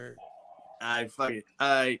Pittsburgh. All right, fuck it. All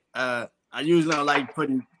right. I usually don't like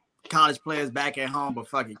putting college players back at home, but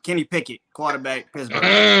fuck it. Kenny Pickett, quarterback,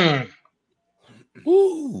 Pittsburgh.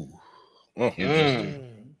 Ooh. I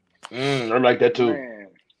like that too. Man.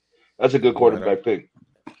 That's a good quarterback pick.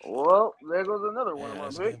 Well, there goes another one of my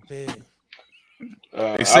picks.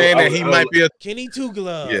 They saying that he might be a Kenny Two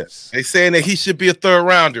Gloves. Yes. They saying that he should be a third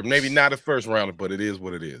rounder, maybe not a first rounder, but it is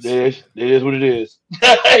what it is. It is what it is.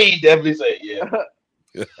 He definitely said, yeah.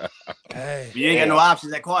 Hey, If you ain't got no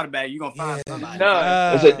options at quarterback, you gonna find somebody.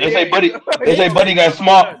 No. They say Buddy got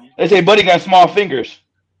small. They say Buddy got small fingers.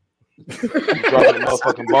 Dropping the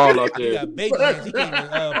motherfucking ball out He there. got baby hands. He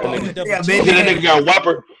can't even double Yeah, check. baby That nigga got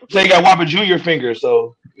Whopper. Say he got Whopper Junior finger,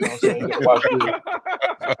 so you know what I'm saying. You gotta watch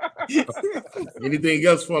this. Anything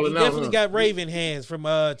else He falling out? definitely Huh? got Raven hands from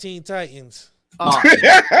Teen Titans. Oh,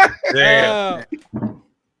 Damn.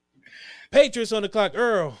 Patriots on the clock.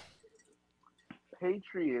 Earl.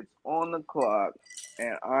 Patriots on the clock,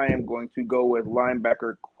 and I am going to go with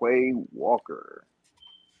linebacker Quay Walker.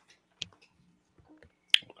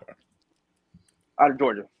 Out of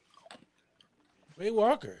Georgia. Ray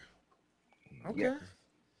Walker. Okay. Yeah.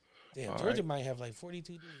 Damn, All Georgia right. might have like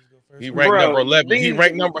 42 dudes go first. He ranked Bro, number 11. He these-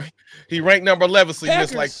 ranked number 11, so he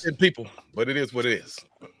missed like Packers. 10 people. But it is what it is.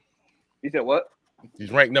 You said what?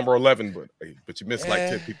 He's ranked number 11, but you missed like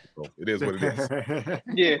 10 Yeah. people. So it is what it is.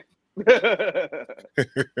 Yeah.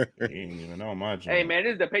 He ain't even know my joint. Hey man,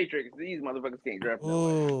 this is the Patriots. These motherfuckers can't draft no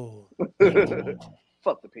Ooh. way.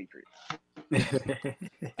 Fuck the Patriots.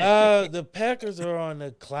 The Packers are on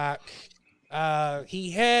the clock.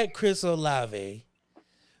 He had Chris Olave,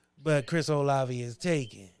 but Chris Olave is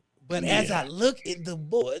taken. But as I look at the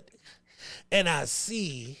board and I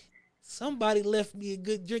see somebody left me a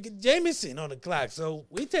good drink of Jameson on the clock. So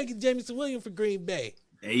we're taking Jameson Williams for Green Bay.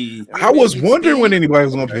 hey, I was wondering when anybody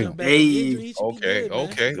was gonna pick him. Okay.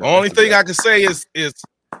 The only thing I can say is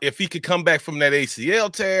if he could come back from that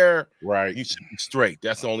ACL tear, right, he should be straight.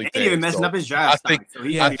 That's the only he thing. even messing So up his draft. I think stock, so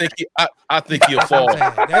he I think he'll fall.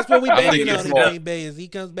 That's what we I think banking he'll on in fall. Green Bay is he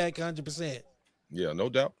comes back 100%. Yeah, no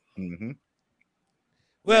doubt. Mm-hmm.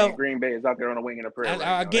 Well, Man, Green Bay is out there on a wing and a prayer.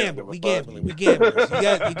 I gamble. We gambling. We gambling.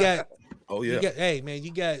 You got. Oh You yeah. got, hey man,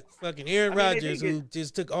 you got fucking Aaron Rodgers they who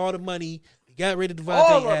just took all the money. You got rid of All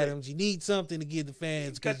Devontae of it. Adams. You need something to give the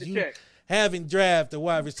fans Cut because the you check. haven't drafted a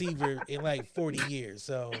wide receiver in like 40 years.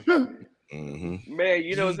 So Mm-hmm. Man,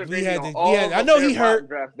 you know what's We crazy? had On to- all we had- I of know their he mock hurt.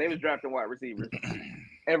 Drafts, they was drafting wide receivers.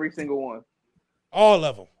 Every single one. all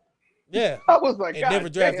of them, yeah. I was like, And God never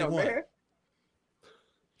drafted damn, one. man.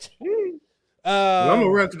 When I'm gonna Uh,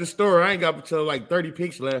 run to the store. I ain't got until like 30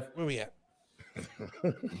 picks left. where we at?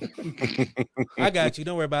 I got you.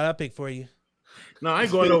 Don't worry about it. I'll pick for you. No, I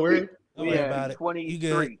ain't going nowhere. Don't We worry had about it. You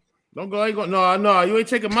good? 23. Don't go. I ain't going. No. You ain't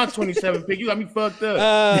taking my 27 pick. You got me fucked up.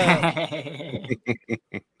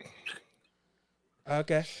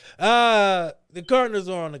 Okay. The Cardinals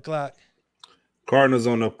are on the clock. Cardinals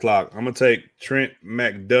on the clock. I'm gonna take Trent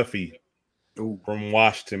McDuffie from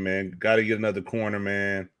Washington, man. Got to get another corner,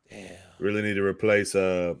 man. Damn. Really need to replace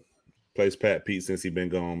Pat Pete since he been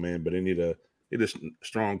gone, man. But they need a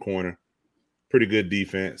strong corner. Pretty good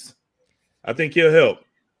defense. I think he'll help.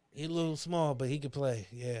 He's a little small, but he can play.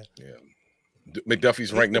 Yeah.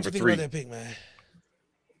 McDuffie's ranked What number you think 3. about that pick, man?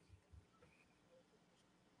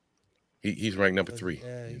 He's ranked number 3.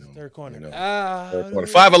 Yeah, he's third corner. you know. Third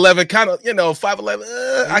 5'11", kind of,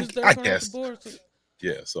 5'11". I guess. Board, so,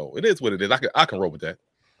 Yeah, so it is what it is. I can roll with that.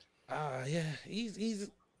 yeah, he's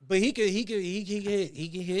but he can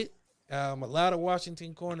hit. A lot of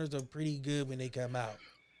Washington corners are pretty good when they come out.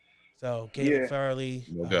 So Caleb Farley,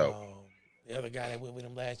 No doubt. the other guy that went with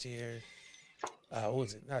him last year, what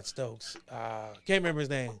was it? Not Stokes. Can't remember his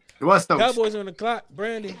name. It was Stokes. Cowboys on the clock.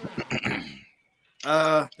 Brandy.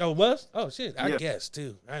 Oh, it was? Oh shit! I Yeah. guessed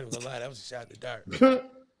too. I ain't gonna lie, that was a shot in the dark.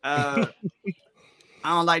 I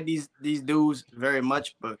don't like these dudes very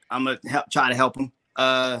much, but I'm gonna try to help them.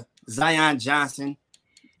 Zion Johnson,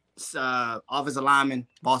 offensive lineman,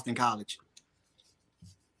 Boston College.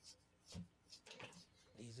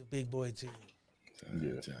 He's a big boy too.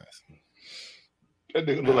 Yeah. That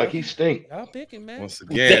nigga look like he stink. Y'all picking, man. Once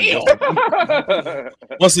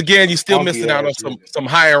again, you're still Funky missing out on ass some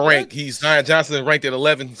higher rank. Zion Johnson ranked at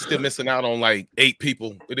 11. He's still missing out on like 8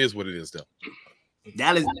 people. It is what it is, though.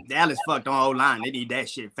 Dallas fucked on O line. They need that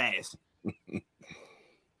shit fast.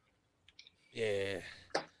 Yeah.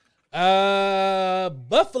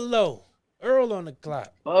 Buffalo. Earl on the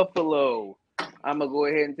clock. Buffalo. I'm going to go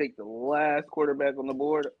ahead and take the last quarterback on the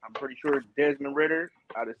board. I'm pretty sure Desmond Ritter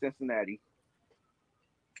out of Cincinnati.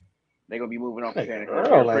 They're going to be moving on to Santa Clara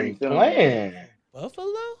Earl pretty ain't soon. playing. Buffalo?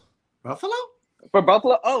 Buffalo? For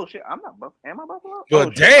Buffalo? Oh, shit. I'm not Buffalo. Am I Buffalo? Well, oh,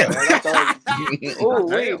 damn. Oh,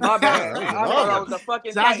 wait. My bad. I thought I was the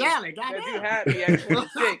fucking Josh Titans Allen, that you goddamn. had me at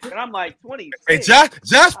 26. And I'm like, 26. Hey,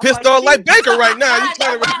 Josh pissed like, off like Baker right now. You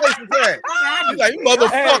trying to replace his ass. He's like, you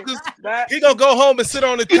motherfuckers. That, He gonna go home and sit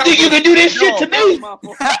on the You couch. think you can do this shit to me? my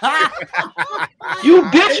fault. You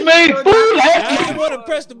bitch made fool. I didn't want to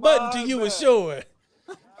press the button till you were sure.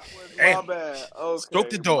 My Damn. bad. Okay, Stroke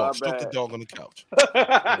the dog. my Stroke the bad. dog on the couch.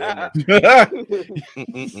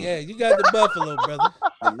 Yeah, you got the Buffalo, brother.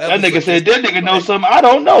 That nigga said that nigga know something I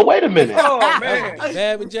don't know. Wait a minute. Oh, man.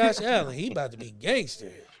 Bad with Josh Allen. He about to be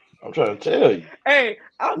gangster. I'm trying to tell you. Hey,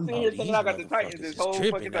 I'm sitting here thinking I got the Titans this whole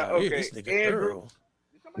fucking time. Okay, this nigga Andrew. Earl.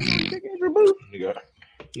 Did somebody pick Andrew Booth?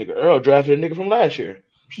 Nigga Earl drafted a nigga from last year.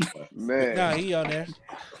 Man. Nah, he on there.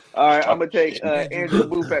 All right, I'm gonna take Andrew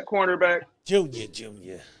Booth at cornerback.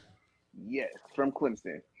 Junior. Yes, from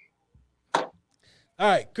Clemson. All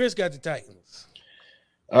right, Chris got the Titans.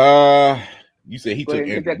 You said he Go took ahead,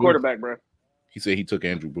 Andrew get that Booth. quarterback, bro. He said he took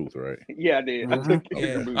Andrew Booth, right? Yeah, I did. I took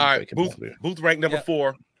Andrew Booth. All right, Take him out there. Booth ranked number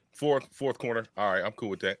 4, fourth corner. All right, I'm cool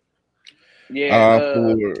with that. Yeah.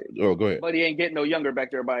 Go ahead. But he ain't getting no younger back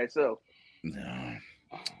there by himself.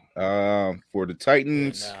 No. For the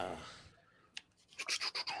Titans,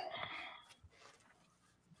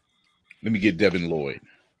 let me get Devin Lloyd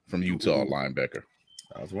from Utah, linebacker.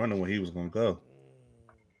 I was wondering when he was gonna go.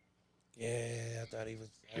 Yeah, I thought he was.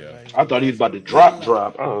 I thought he was about to drop.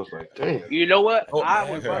 I was like, damn. You know what? Oh, I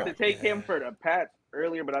man. was about to take him for the Pats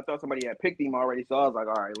earlier, but I thought somebody had picked him already, so I was like,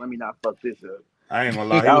 all right, let me not fuck this up. I ain't gonna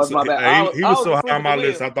lie. That was my bad. He was so high on my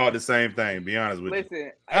list. I thought the same thing. Be honest with you.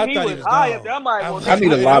 Listen, I he thought was he was high gone. up there. I'm like, well, I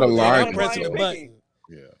need a lot of I'm linemen. pressing the button.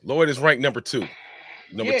 Yeah, Lloyd is ranked number 2.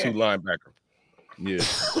 Number 2 linebacker. Yeah.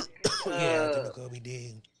 Yeah, Jacoby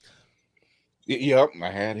Dean. Yep,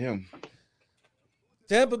 I had him.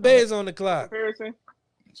 Tampa Bay is on the clock. Comparison.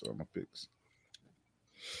 So my picks.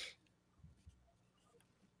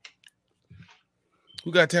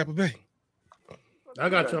 Who got Tampa Bay? I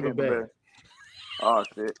got Tampa Bay. Oh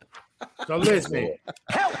shit. So listen.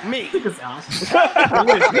 Help me.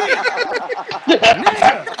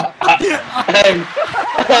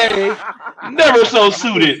 Hey, never so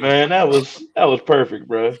suited, man. That was perfect,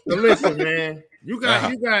 bro. So listen, man. You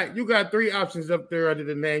got 3 options up there other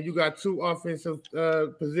than that. You got 2 offensive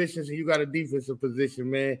positions and you got a defensive position,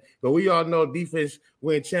 man. But we all know defense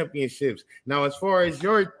win championships. Now, as far as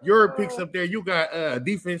your picks up there, you got a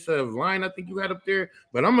defensive line, I think you had up there.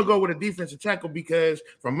 But I'm gonna go with a defensive tackle because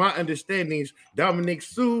from my understandings, Dominic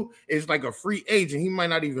Sue is like a free agent. He might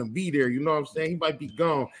not even be there. You know what I'm saying? He might be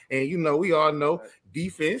gone. And you know, we all know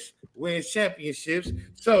defense wins championships.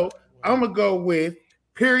 So I'm gonna go with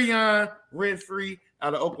Perion Renfrey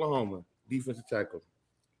out of Oklahoma, defensive tackle.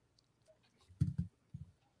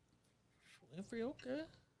 Renfrey, okay.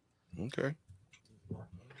 Okay.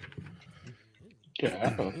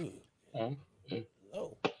 Yeah.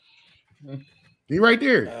 Oh. He right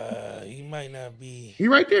there. He might not be. He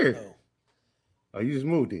right there. Oh, Oh, you just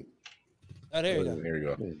moved it. there you go. There you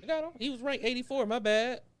go. I got him. He was ranked 84. My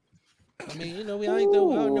bad. I mean, you know, I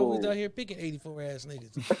don't know who's out here picking 84 ass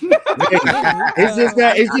niggas. It's just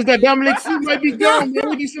that Dominic Sue might be gone, man.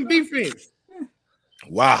 We need some defense.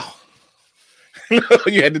 Wow.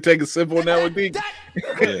 You had to take a sip on that one, D.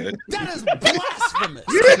 That is blasphemous.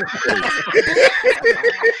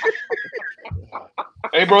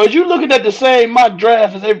 Hey, bro, is you looking at the same mock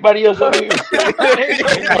draft as everybody else over here?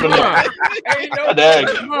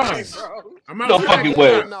 No fucking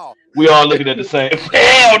way. We all looking at the same.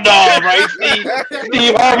 Hell no, right?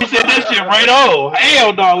 Steve Harvey said this shit right on.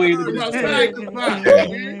 Hell no, we ain't looking at the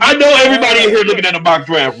same. I know everybody in here looking at the mock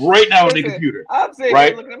draft right now on their computer. I'm saying,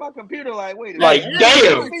 right? looking at my computer like, wait a like, minute.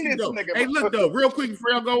 damn. Hey, look though, real quick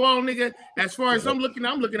before y'all go on, nigga. As far as I'm looking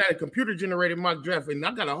at a computer generated mock draft, and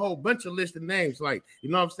I got a whole bunch of list of names. Like, you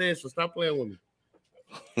know what I'm saying? So stop playing with me.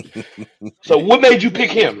 So what made you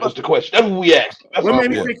pick him? That's the question. That's what we asked. What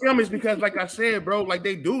made me pick him is because, like I said, bro, like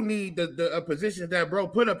they do need the positions that bro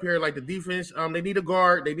put up here, like the defense. They need a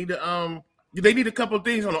guard. They need a couple of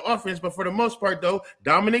things on the offense, but for the most part, though,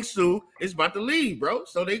 Dominic Sue is about to leave, bro.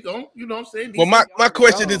 So they go, you know what I'm saying? Well, my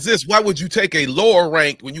question is this: why would you take a lower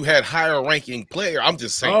ranked when you had higher ranking player? I'm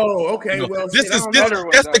just saying. Oh, okay. You know, Well,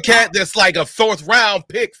 that's the cat that's like a 4th round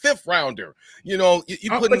pick, 5th rounder. You know,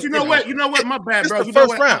 but you know what? My bad, bro. It's You the know first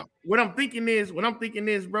what? round. What I'm thinking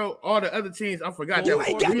is, bro, all the other teams, I forgot that. You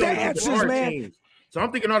ain't got the answers, man. Teams. So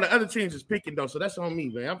I'm thinking all the other teams is picking though. So that's on me,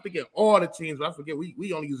 man. I'm thinking all the teams, but I forget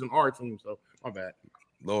we only using our team. So my bad.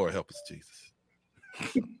 Lord help us, Jesus.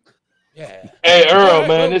 Yeah. Hey, Earl, Right,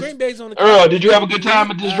 man. Earl, did you have a good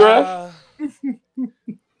time at this draft?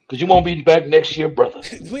 Because you won't be back next year, brother.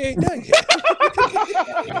 We ain't done yet.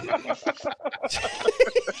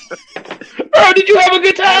 Earl, did you have a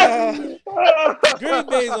good time? Green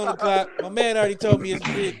Bay's on the clock. My man already told me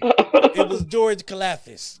it was George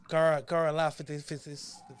Kalafis.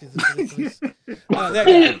 Karlaftis.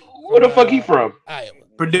 Where the fuck he from? Iowa.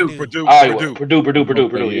 Purdue. Purdue.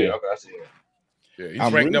 Yeah, okay, I see it. Yeah,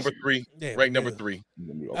 he's ranked number 3. Yeah, ranked number 3.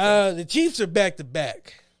 The Chiefs are back to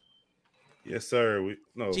back. Yes, sir.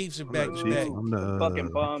 Chiefs are back to back. Fucking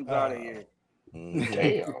bums out of here.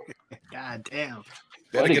 Damn. God damn.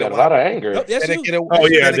 Well, he got a lot of anger. Oh, that's you. Oh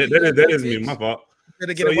yeah, that is me. My fault.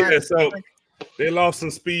 So they lost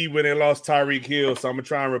some speed when they lost Tyreek Hill. So I'm gonna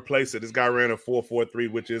try and replace it. This guy ran a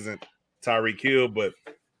 4.43, which isn't Tyreek Hill, but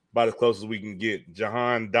about as close as we can get.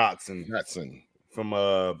 Jahan Dotson from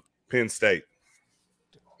Penn State.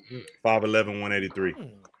 5'11", 183.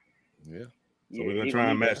 Yeah. So we're gonna try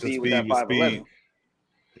and match the speed with speed.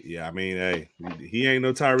 Yeah, I mean, hey, he ain't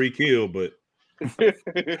no Tyreek Hill, but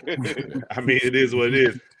I mean, it is what it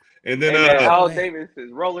is. And then Al Davis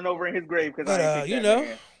is rolling over in his grave because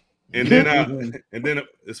And then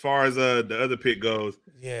as far as the other pick goes,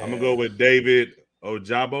 I'm gonna go with David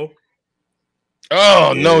Ojabo.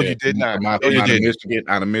 Oh no, you did not. Out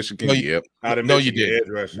of Michigan. Yep. No, you did.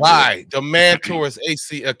 Why? The man tore his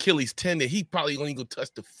Achilles tendon. He probably only gonna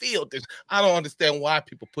touch the field. I don't understand why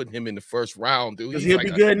people putting him in the first round, dude. He'll be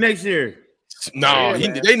good next year. No,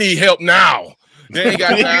 they need help now. They ain't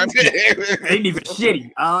got time. They ain't even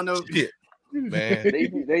shitty. I don't know. Shit, man.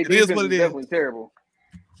 They is what it is. Definitely terrible.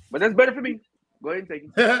 But that's better for me. Go ahead and take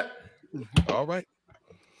it. All right.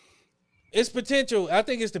 It's potential. I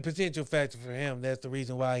think it's the potential factor for him. That's the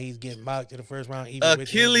reason why he's getting mocked in the first round.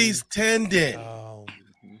 Achilles tendon.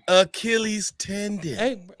 Achilles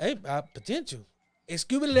tendon. Hey, potential.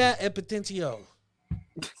 Excuse me, a potential.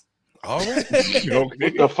 All right. What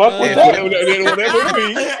the fuck was that?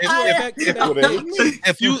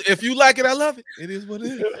 If you like it, I love it. It is what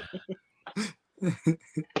it is.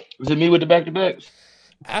 Was it me with the back-to-backs?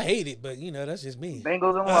 I hate it, but that's just me.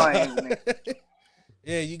 Bengals and Lions.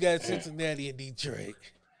 Yeah, you got Cincinnati and Detroit.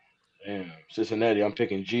 Damn, Cincinnati, I'm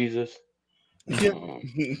picking Jesus. He's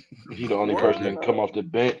the only person that can come off the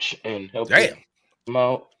bench and help him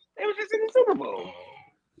out. They was just in the Super Bowl.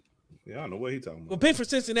 Yeah, I don't know what he's talking about. Well, pick for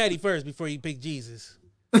Cincinnati first before you pick Jesus.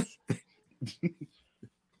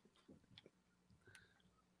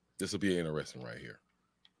 This will be interesting right here.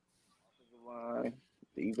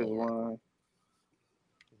 Defensive line.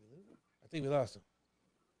 I think we lost him.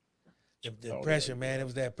 The pressure, man. It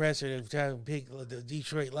was that pressure that trying to pick the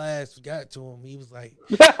Detroit last got to him. He was like,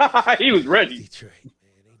 he was ready. Detroit, man,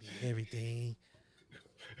 they did everything.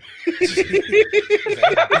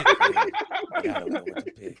 I don't know what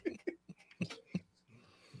to pick.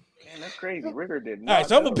 Man, that's crazy. Ritter did not. All right,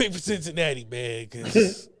 so I'm gonna pick for Cincinnati, man,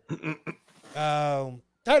 because Tyler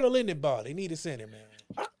Lindenbaugh. They need a center, man.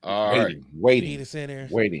 All right, waiting. Need a center.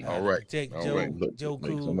 Waiting. All right. Take Joe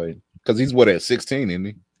Cool. Because he's at 16, isn't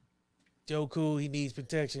he? Joe Cool, he needs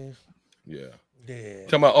protection. Yeah. Yeah.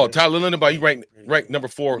 Talking about Tyler Lindenbaugh, you ranked number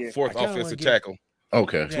fourth offensive tackle.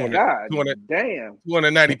 Okay. Yeah,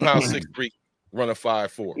 290 pounds, 6'3", running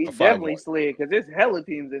 5'4". He definitely slid because there's hella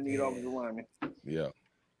teams that need offensive linemen. Yeah.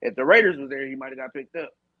 If the Raiders was there, he might have got picked up.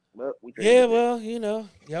 But well,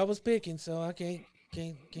 y'all was picking, so I can't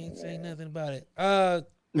say nothing about it. I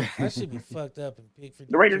should be fucked up and pick for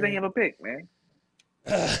the Raiders. Ain't have a pick, man.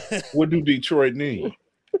 What do Detroit need?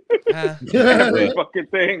 Every fucking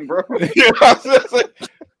thing, bro.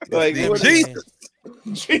 Like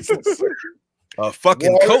Jesus.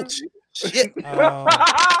 Fucking coach. Shit.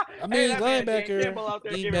 I mean, linebacker,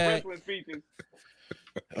 D-back.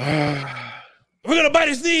 We're gonna bite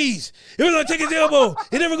his knees. And we're gonna take his elbow.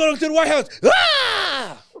 And then we're gonna go to the White House.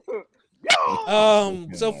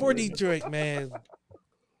 So for Detroit, man,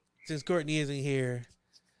 since Courtney isn't here,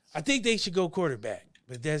 I think they should go quarterback.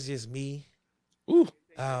 But that's just me. Ooh.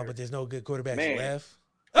 But there's no good quarterbacks left.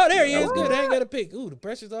 Oh, there he is. Good. I ain't got to pick. Ooh, the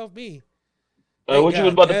pressure's off me. What you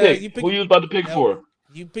was about to pick? Who you was about to pick for?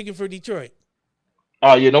 You picking for Detroit.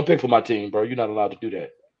 Oh, yeah, don't pick for my team, bro. You're not allowed to do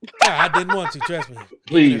that. Nah, I didn't want to. Trust me.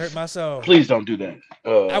 Please. Hurt my soul. Please don't do that.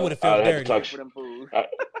 I would have felt dirty.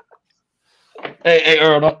 Hey,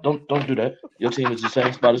 Earl, don't do that. Your team is the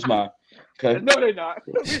same spot as mine. Okay. No, they're not.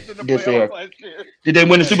 Yes, they are. Did they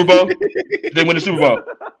win the Super Bowl? Did they win the Super Bowl?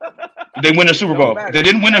 Did they win the Super Bowl? If they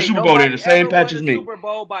didn't win the Super Bowl, they're the same patch as me. Super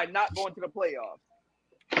Bowl by not going to the playoffs.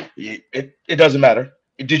 It doesn't matter.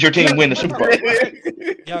 Did your team win the Super Bowl?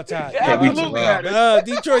 Y'all tired. Absolutely.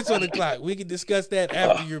 Detroit's on the clock. We can discuss that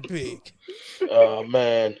after your pick. Oh,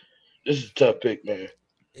 man. This is a tough pick, man.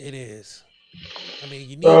 It is. I mean,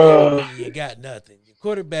 you need you got nothing. Your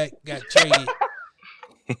quarterback got traded.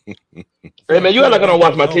 Hey, man, you act like I don't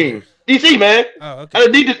watch my team. DC, man. Oh, okay. I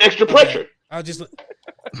need this extra pressure. I just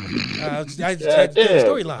had to tell the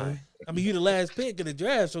storyline. I mean, you the last pick of the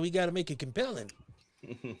draft, so we got to make it compelling.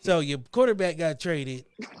 So your quarterback got traded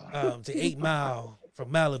to 8 Mile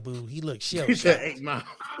from Malibu. He looked shell shocked. 8 Mile.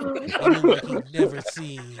 He looked like he'd never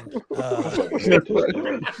seen. Wow.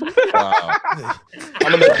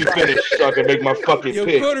 I'm gonna let you finish so I can make my fucking Your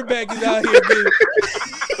pick. quarterback is out here, dude.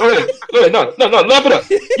 Go ahead. No, laugh it up.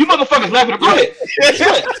 You motherfuckers laugh it up. Go ahead.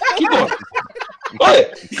 Keep going.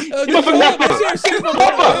 What? Serious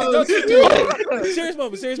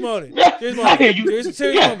moment. Serious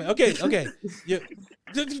Yeah. moment. Okay. Chill,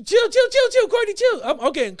 Courtney, chill.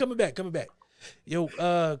 Okay, I'm coming back. Yo,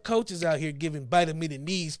 coach is out here giving bite me the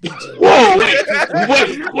knee speeches. Whoa,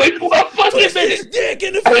 wait, what fucking minute? Dick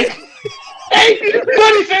in the face. Hey,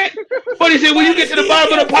 Buddy said, when you get to the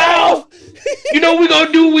bottom of the pile, you know what we're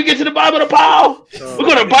gonna do when we get to the bottom of the pile? We're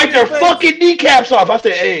gonna bite their fucking kneecaps off. I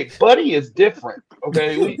said, hey, Buddy is different.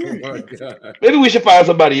 Okay, maybe we should find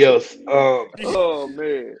somebody else. Oh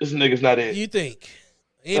man, this nigga's not it. You think?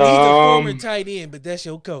 And he's a former tight end, but that's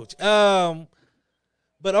your coach.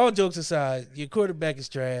 But all jokes aside, your quarterback is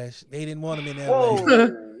trash. They didn't want him in LA. Whoa.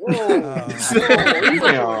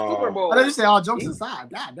 I didn't say all jokes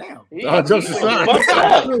aside. God damn. All jokes aside.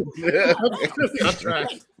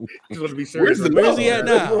 Where's he at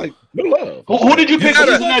now? No love. Who did you pick for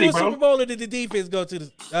Cincinnati, Super bro? Bowl, or did the defense go to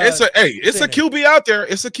the? It's a QB out there.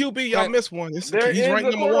 It's a QB. Y'all missed one. He's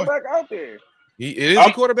ranked number one. Out there. It is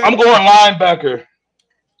a quarterback. I'm going linebacker.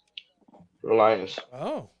 The Lions.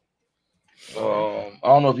 Oh. I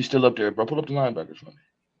don't know if he's still up there, bro. Pull up the linebackers for me.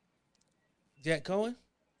 Jack Cohen?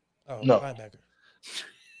 Oh, no. Linebacker.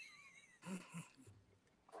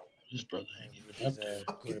 This brother ain't even up there.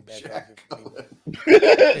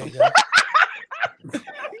 There you go.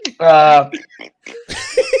 I'm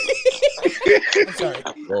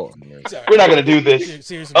sorry. We're not gonna do this.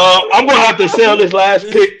 Seriously. I'm gonna have to sell this last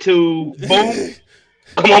pick to Boom.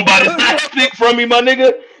 Come on, buy this last pick from me, my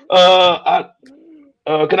nigga.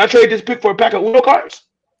 Can I trade this pick for a pack of Uno cards?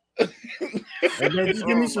 Hey, man, just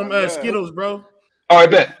give me some Skittles, bro. All right,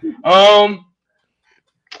 bet. What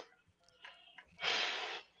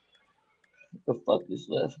the fuck is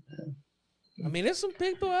left, man? I mean, there's some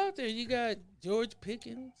people out there. You got George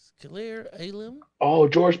Pickens, Khalil Alem. Oh,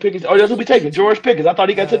 George Pickens. Oh, that's what we taking. George Pickens. I thought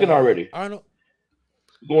he got taken already. Arnold.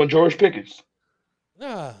 Going George Pickens.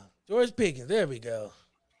 Nah, George Pickens. There we go.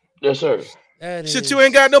 Yes, sir. Shit, you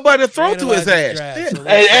ain't got nobody to throw to his ass. Hey!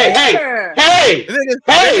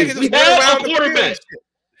 We have a quarterback.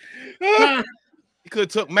 He could have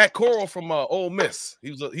took Matt Corral from Ole Miss.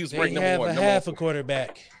 He was ranked number one. Half a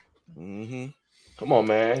quarterback. Mm-hmm. Come on,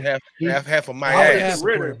 man. Half of my half ass. a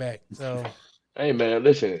quarterback. So. Hey, man,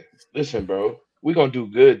 listen, bro. We're gonna do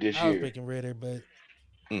good this year. I was picking Ritter, but.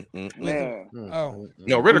 Oh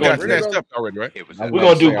no, Ritter got snatched up already, right? We're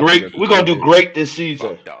gonna do great. We're gonna do great this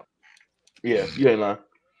season. Yeah, you ain't lying.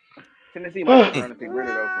 Tennessee might run to pick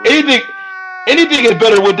Ritter though. Anything is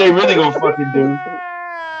better than what they really gonna fucking do.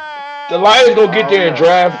 The Lions gonna get there and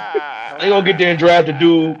draft. They gonna get there and draft a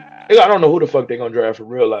dude. I don't know who the fuck they gonna draft in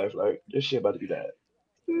real life. Like this shit about to be bad.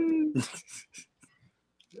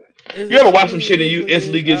 You ever watch some shit and you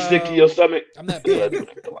instantly get sick to your stomach? I'm not bad.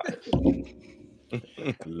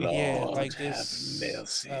 Yeah, like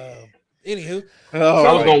this. Anywho,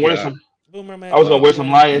 I was gonna wear some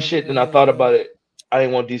Lion shit, and I thought about it. I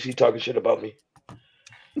didn't want DC talking shit about me.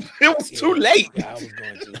 It was too late. Yeah, I was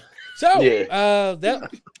going to. So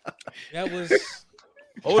that was.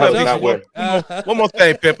 Hold up, one more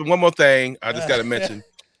thing, Pimpin. One more thing. I just got to mention: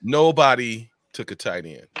 nobody took a tight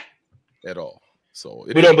end at all. So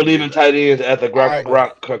we don't believe in tight ends at the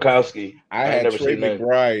Gronkowski. I have Trey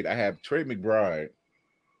McBride.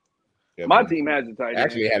 Yeah, my team has a tight end.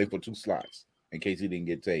 Actually, had him for 2 slots in case he didn't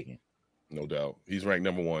get taken. No doubt, he's ranked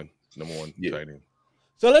number one tight end.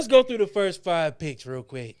 So let's go through the first 5 picks real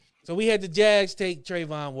quick. So we had the Jags take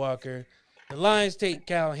Trayvon Walker, the Lions take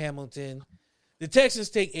Kyle Hamilton, the Texans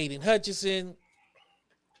take Aiden Hutchinson,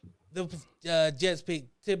 the Jets pick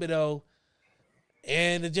Thibodeau,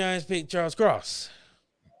 and the Giants pick Charles Cross.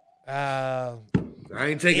 I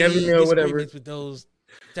ain't take every meal, whatever. With those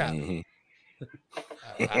top. He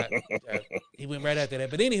went right after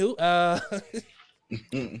that. But anywho,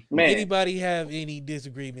 anybody have any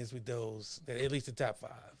disagreements with those? At least the top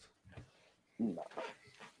 5.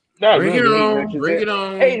 No, bring it on. Bring it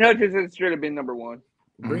on. Aiden Hutchinson should have been number 1.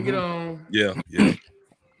 Bring it on. Yeah.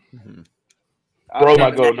 Bro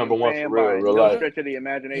might go number 1 for real life. Stretch of the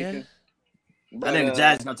imagination. Yeah. I think the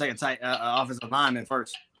Jags is gonna take a tight offensive lineman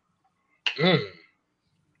first. Then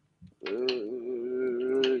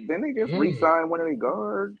they just re-signed one of the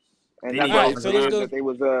guards, and that's why that they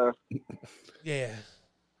was Yeah.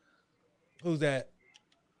 Who's that?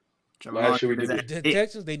 The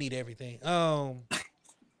Texans, they need everything.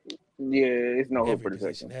 Yeah, it's no hope for the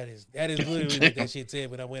Texans. That is literally what that shit said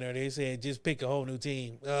when I went over there. They said just pick a whole new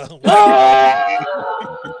team.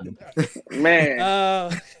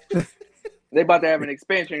 Man, they about to have an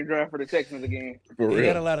expansion draft for the Texans again. They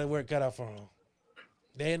got a lot of work cut out for them.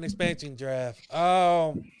 They an expansion draft.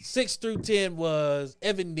 6 through 10 was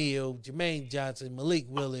Evan Neal, Jermaine Johnson, Malik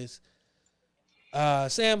Willis,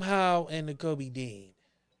 Sam Howell, and Nakobe Dean.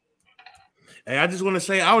 Hey, I just want to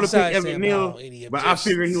say I would have picked Evan Neal, but I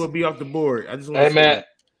figured he would be off the board. I just want to say man, that.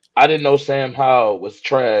 I didn't know Sam Howell was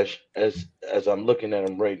trash as I'm looking at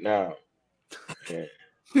him right now. Yeah.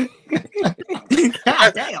 Is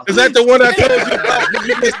that the one I told you about?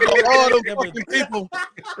 You missed all those fucking people.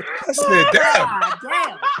 I said, damn.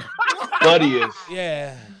 Buddy is.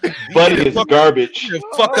 Yeah. Buddy is garbage. You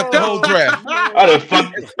fucked up the whole draft. I done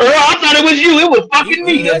fucked. I thought it was you. It was fucking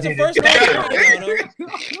me. That's the first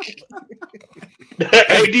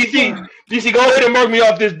Hey, DC, go ahead and mark me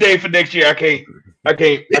off this day for next year. I can't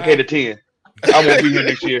attend. I won't be here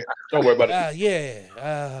next year. Don't worry about it.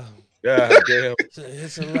 Yeah. God damn.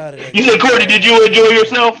 It's a lot of that. You said, Courtney, did you enjoy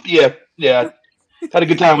yourself? Yeah. Had a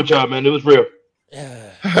good time with y'all, man. It was real.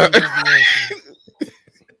 This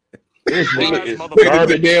nigga is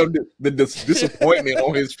garbage. The disappointment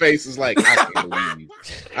on his face is like, I can't believe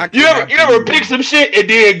you ever pick some shit and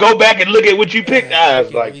then go back and look at what you picked? I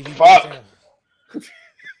was like, fuck.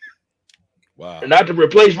 Wow. And not to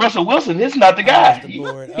replace Russell Wilson, this is not the guy.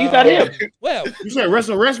 He's not him. Well, you said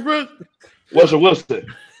Russell Westbrook? Russell Wilson.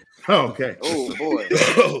 Oh, okay. Oh boy.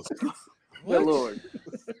 Good Lord.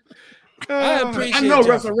 I know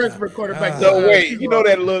Russell Westbrook quarterback. So wait, you know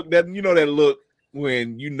that look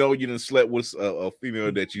when you know you done slept with a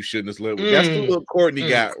female that you shouldn't have slept with. That's the look Courtney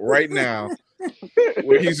got right now.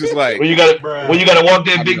 Where he's just like, when you gotta walk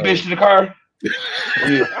that big bitch to the car.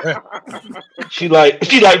 Yeah. She like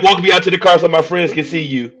walk me out to the car so my friends can see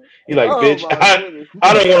you. You like, bitch, I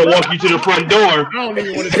don't want to walk you to the front door. I don't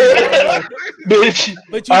even want to do that. Bitch,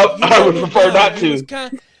 but I would prefer not to.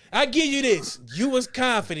 I give you this. You was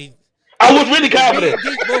confident. I was really confident.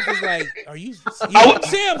 Both was like, are you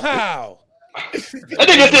Sam Howell? That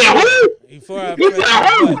nigga said who? Before I you said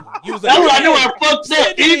who? That's what I knew. I fucked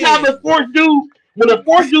that. Anytime when a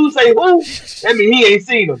fourth dude say who, that mean he ain't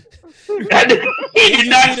seen him. He did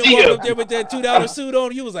not see him. Up there with that $2 suit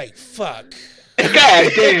on, you was like, fuck.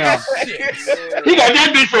 God damn. He got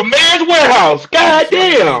that bitch from Man's Warehouse. God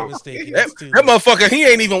damn. That motherfucker, he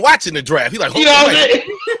ain't even watching the draft. He like, you know what I'm saying?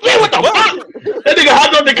 Yeah, what the fuck? That nigga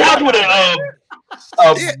hopped on the couch with a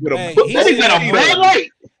red light.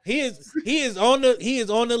 He is on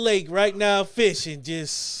the lake right now fishing,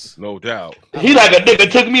 just no doubt. He like a nigga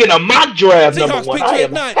took me in a mock draft number one. I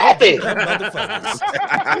am happy.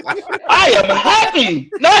 I am happy.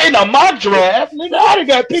 Not in a mock draft, nigga. I done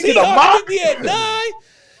got picked in a mock. Me at 9.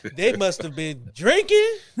 They must have been drinking.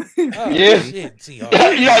 Oh, yeah. Shit, you know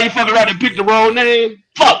you fucking around and picked the wrong name.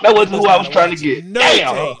 Fuck, that wasn't who I was trying to get.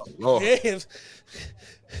 Damn.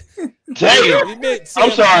 Damn.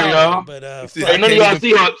 I'm sorry, y'all. But none of y'all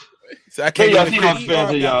Seahawks. So I can't even Seahawks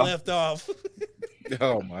fans, y'all. Left off.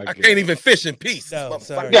 Oh my god. I can't even fish in peace. No,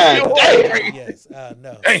 sorry. God damn. Yes.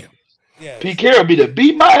 No. Damn. Yeah. Pete Carroll be to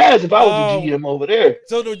beat my ass if I was the GM over there.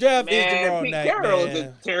 So the draft is tomorrow Pete night. Carroll is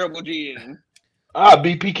a terrible GM. I'll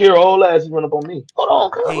beat Pete Carroll old ass and run up on me. Hold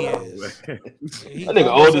on, he is. That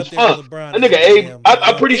nigga old as fuck. That nigga Abe.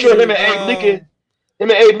 I'm pretty sure him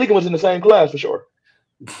and Abe Lincoln was in the same class for sure.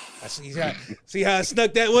 I see how I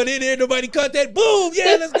snuck that one in there. Nobody caught that. Boom!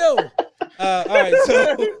 Yeah, let's go. All right,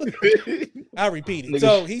 so I'll repeat it.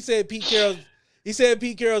 So he said Pete Carroll's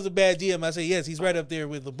a bad GM. I said yes, he's right up there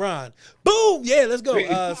with LeBron. Boom! Yeah, let's go.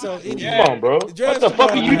 So anyway, come on, bro. What the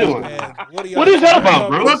fuck are you doing? What is that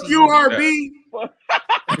about, bro? Fuck you, RB.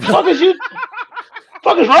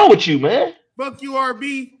 Fuck is wrong with you, man? Fuck you,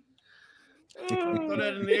 RB.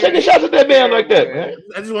 Taking shots at that man like that, man.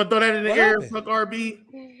 I just want to throw that in the air. Fuck RB.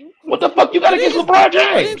 What the fuck you got against LeBron James?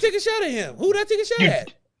 I didn't take a shot at him. Who did I take a shot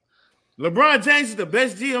at? LeBron James is the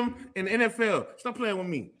best GM in the NFL. Stop playing with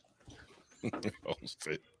me. Oh,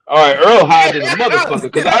 shit. All right, Earl hiding the motherfucker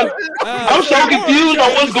because I'm so confused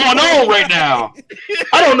on what's going on right now.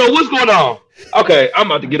 I don't know what's going on. Okay, I'm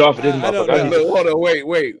about to get off of this motherfucker. Hold on,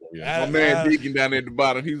 wait. My man Deacon down at the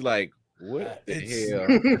bottom, he's like, what the hell?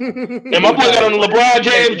 And my boy got on the LeBron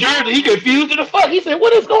James jersey. He confused as the fuck. He said,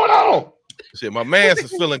 what is going on? Shit, my man's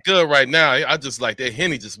is feeling good right now. I just like that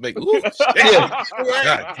Henny just make ooh, yeah.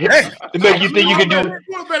 It make you think you can do it.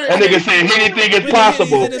 That nigga saying anything is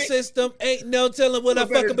possible. In the system, ain't no telling when I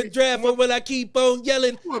fuck up a draft or will I keep on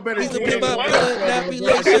yelling. He's a bit about blood, not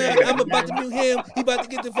relation. I'm about to mute him. He about to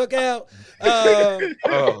get the fuck out. Like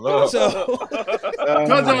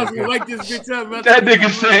this bitch up. That nigga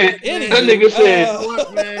said,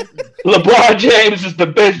 LeBron James is the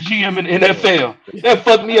best GM in the NFL. That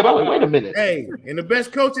fucked me up. I was like, wait a minute. Hey, and the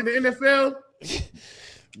best coach in the NFL,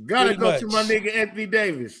 gotta go to my nigga Anthony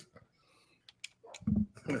Davis.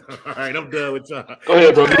 All right, I'm done with y'all. Go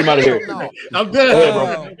ahead, bro. Get him out of here. I'm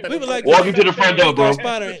done. We would like Walk him to the front door, bro.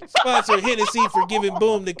 Sponsor Hennessy for giving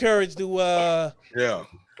Boom the courage to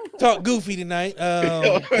talk goofy tonight.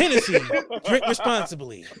 Hennessy, drink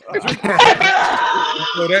responsibly. Throw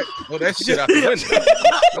that shit out the window.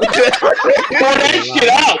 Throw that shit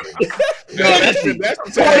out. That's the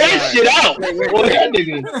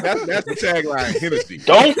tagline. That's the tagline. Hennessy.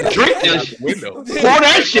 Don't drink this shit. Window. Throw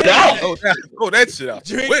that shit out. Throw that shit out.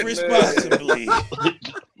 Drink responsibly.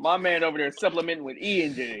 My man over there supplementing with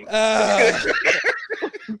E&J.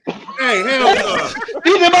 Hey, hell no.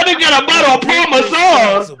 He's about to get a bottle of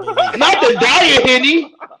Parmesan, not the Diet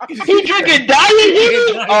Henny. He drinking Diet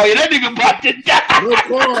Henny? Oh, yeah, that nigga about to die.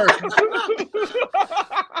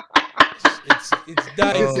 It's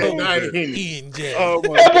Diet E&J. Oh,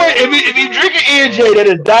 my God. If he drinking E&J, that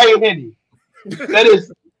is Diet Henny. That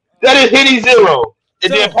is Henny Zero.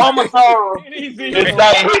 And then Parmesan is Diet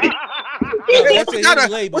Henny.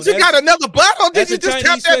 What you got another bottle? Did you just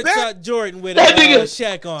tap that back? Jordan with that nigga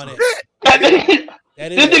Shaq on it.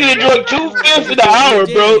 This nigga drunk 2 fifths in the hour,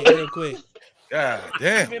 bro. Real quick. God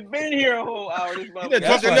damn. We've been here a whole hour. This You done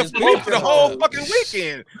drunk enough for the whole fucking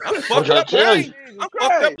weekend. I'm fucked up. I'm fucked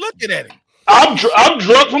up looking at him. I'm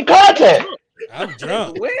drunk from contact. I'm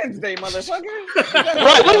drunk. Wednesday, motherfucker.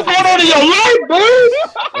 Right, what's going on in your life, dude?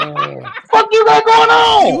 Fuck you got going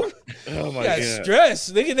on? Oh my God.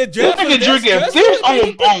 Stress. Nigga, the This nigga drinking fish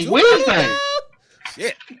on Wednesday.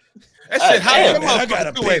 Shit. That shit hot as I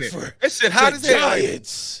gotta hell. pay for That shit hot as hell.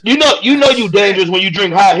 Giants. You know you dangerous when you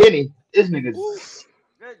drink hot Henny. This nigga's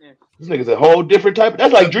a whole different type.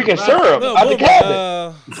 That's like drinking syrup out the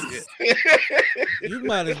cabinet. You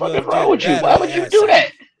might as What's well. wrong with you? Why would you do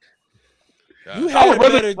that? You had a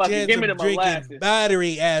better Fucking chance give me of the drinking molasses.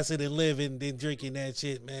 battery acid and living than drinking that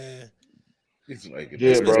shit, man. It's like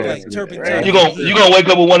Yeah, bro. Like turpentine. You gonna wake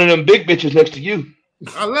up with one of them big bitches next to you.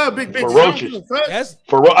 I love big bitches. Ferocious. That's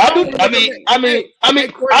I don't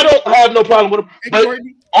have no problem with them. But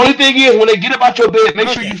only thing is, when they get up out your bed, make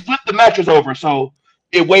sure you flip the mattress over so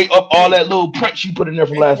it wake up all that little prep you put in there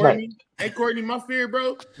from last night. Hey, Courtney, my fear,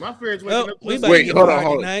 bro. My fear is waking up. Wait, hold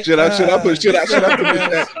on. Should I put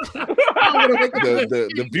that?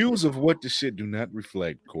 The views of what the shit do not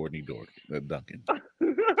reflect Courtney Duncan.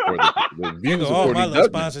 Or the views of all my Courtney little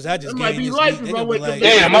Duncan. sponsors I just might gave be this life week. if They I gonna be wake up like,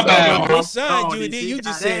 Damn, my bad, we bro. signed you and then you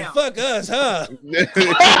just said, Damn. fuck us, huh? Hey, man,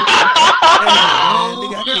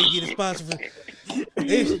 nigga, I can't get a sponsor for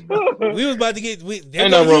we was about to get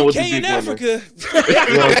Ain't nothing wrong with UK the big in one, Africa. We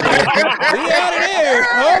out of there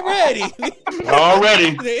already.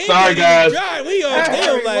 The Sorry, English guys. dry. We on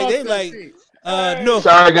them like they like no.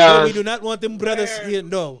 Sorry, guys. No, we do not want them brothers here.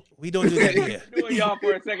 No, we don't do that here. Doing y'all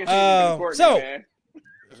for a second.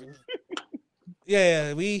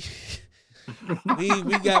 Yeah, we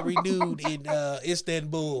got renewed in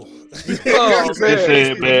Istanbul. Just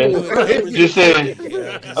saying, man. Just saying.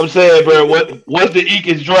 I'm saying, bro. Once the ink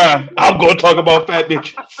is dry, I'm gonna talk about fat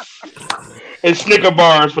bitches and Snicker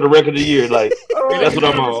bars for the rest of the year. Like that's what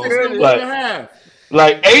I'm on.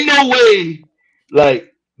 Like ain't no way.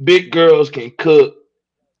 Like big girls can cook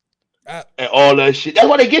and all that shit. That's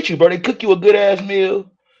why they get you, bro. They cook you a good ass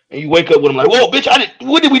meal, and you wake up with them like, "Whoa, bitch!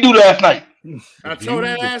 What did we do last night?" I told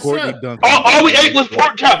that ass up. All we ate was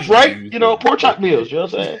pork chops, right? You know, pork chop meals. You know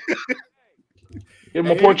what I'm saying? Give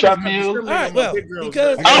them a pork chop meal. All right, well,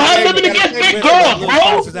 because I don't have nothing against big girls, bro.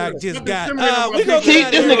 I just got. See,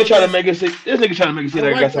 this nigga trying to make it seem. I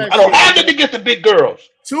got something. I don't have nothing against the big girls.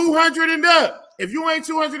 200 and up. If you ain't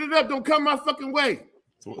 200 and up, don't come my fucking way.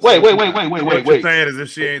 Wait. What you're saying is if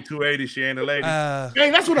she ain't 280, she ain't a lady.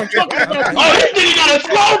 Hey, that's what I'm talking about. Oh, this nigga got a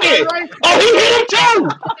slogan. Oh, he hit him too.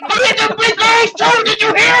 He hit the big girls too. Did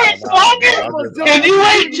you hear it? Slogan. If you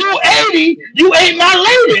ain't 280, you ain't my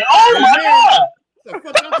lady. Oh my God.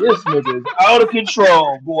 This nigga is out of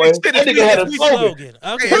control, boy. That nigga had a slogan.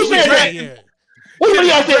 Who said that? What do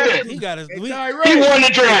y'all say that? He got his. He won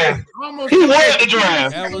the draft. He won the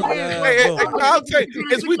draft. I'll tell you,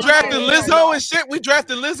 is we drafted Lizzo and shit? We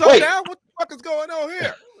drafted Lizzo now? What the fuck is going on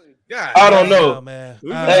here? God, I don't know. Man.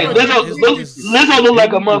 Hey, Lizzo look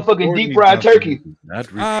like a motherfucking deep fried turkey. All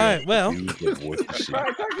right, well.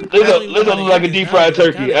 Lizzo look like a deep fried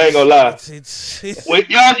turkey. I ain't gonna lie. Wait,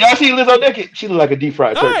 y'all see Lizzo naked? She look like a deep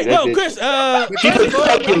fried turkey. All right, well, Chris. She looks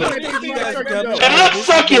succulent. She looks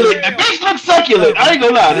succulent. The bitch looks succulent. I ain't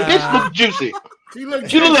gonna lie. The bitch looks juicy.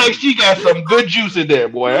 She look like she got some good juice in there,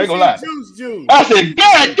 boy. I ain't gonna lie. I said,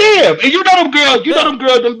 God damn. And you know them girls,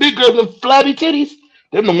 them big girls, them flabby titties.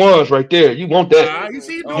 Them the ones right there. You want that?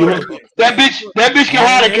 That bitch can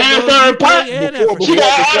hide a cancer and pot. She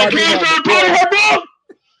got a cancer and pot in her mouth.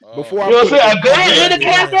 Before You know what I'm saying? A girl in the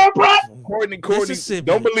countdown, bro. Courtney, Mississippi.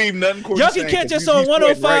 don't believe nothing. Courtney Y'all can saying, catch us 'cause on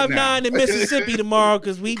he's sweating 105.9 in Mississippi tomorrow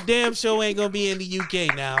because we damn sure ain't gonna be in the UK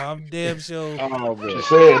now. I'm damn sure. Oh, man. Just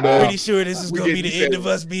saying, man. Pretty sure this is gonna be the end of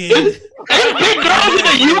us being. Is big girls in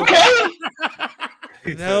the UK?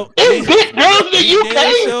 No, Is big girls in the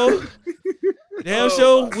UK? Damn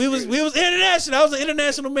show. We was international. I was an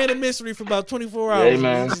international man of mystery for about 24 hours. Hey,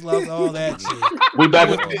 man. We just lost all that shit. We back.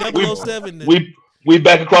 We 007. We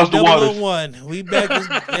back across the waters. 001. We back.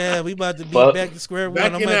 We about to be But- back to square one.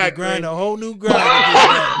 Back I'm in about to that, grind Greg. a whole new grind to get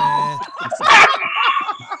back, man.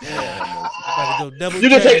 About to go double You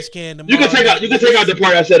can trash take. can You can tomorrow. take out the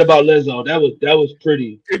part I said about Lizzo. That was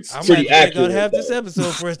pretty. I'm pretty gonna take out accurate. half this though.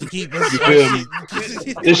 episode for us to keep us. You feel me?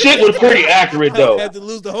 The shit was pretty accurate I though. had to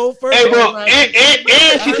lose the whole first. Hey, bro,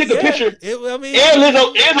 and she took a Yeah. picture. I mean, And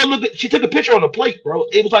Lizzo looked at, she took a picture on the plate, bro.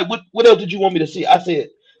 It was like, what else did you want me to see? I said,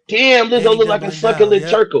 damn, Lizzo look like a succulent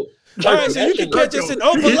turkle. All right, so you can catch us in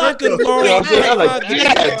Opalaka tomorrow. You know what I'm saying? I was like,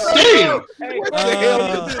 God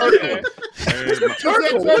damn.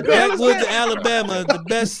 Backwoods, Alabama, the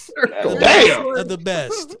best Damn. of the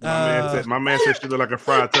best. My man said she look like a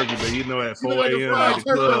fried turkey, but you know at 4 a.m. at the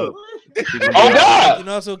club. Oh God! You can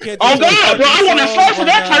also catch Oh God, bro! I want to slice of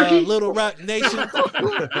that turkey. Little Rock Nation. I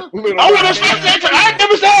want to slice that turkey. I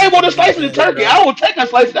never said I ain't want to slice of the turkey. I will take a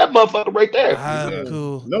slice of that motherfucker right there. I'm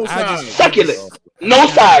cool. No size. Succulent. No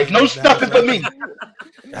size. No stuffing for me.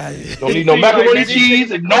 Don't need no macaroni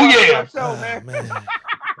cheese and no yams.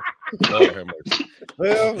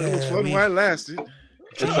 Well, it was fun while it lasted.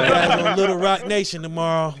 You guys on Little Rock Nation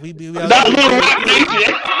tomorrow. We out Not Little Rock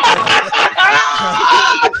Nation.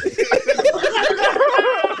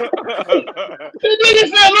 This nigga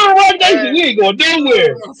said Little Rock Nation. We ain't going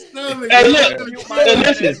nowhere. Hey, look. And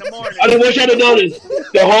listen, I just want y'all to know this.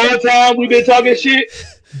 The whole time we've been talking shit,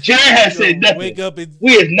 Jared has said nothing. Wake up and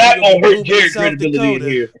We is not wake up gonna hurt in Jared's South credibility in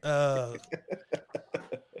Dakota. here.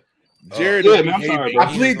 Jared, Yeah, man, I'm sorry, bro.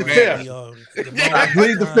 I plead the fifth. I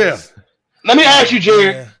plead the fifth. Let me ask you,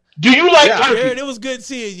 Jared. Do you like turkey? Jared, it was good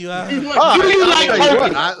seeing you. Do you like I'll tell you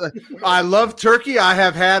turkey? what, I love turkey. I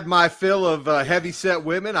have had my fill of heavy set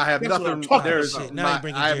women. I have That's what I'm nothing. talking There's about. Now you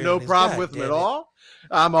bring I have Jared no in. problem God with them at damn it. all.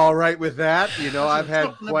 I'm all right with that. You know, I've had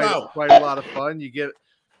talking about? quite a lot of fun. You get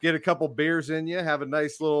a couple beers in you, have a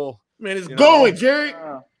nice little. Man, it's You know. going, Jerry.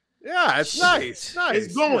 Yeah, it's nice. Nice.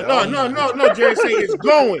 It's going. you know. No, Jerry. Say it's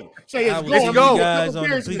going. Say I it's will see going. you going. guys on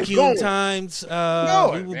the It's PQ going. Times.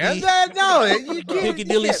 No, We will man. be No, you can't.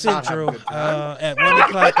 Piccadilly you can't not have a Central good time. at 1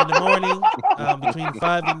 o'clock in the morning, between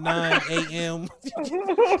 5 and 9 a.m.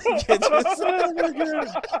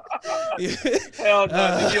 Hell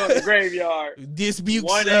no, you on the graveyard. Disputes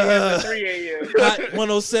 1 a.m. to 3 a.m. Hot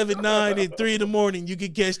 107.9 at 3 in the morning. You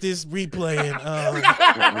can catch this replaying.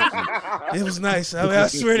 It was nice. I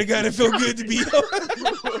swear to God, it felt good to be.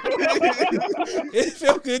 It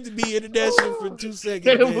felt good to be international for 2 seconds.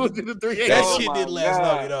 Man. That Oh shit my didn't last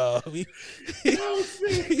God. long at all.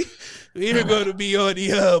 We're going to be on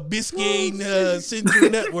the Biscayne Central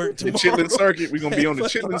Network The tomorrow. Chitlin Circuit. We're gonna be on the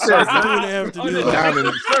Chitlin 2 Circuit in the afternoon.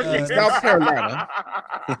 down in South Carolina,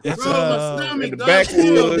 It's in the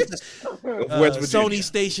backwoods of West Virginia. Sony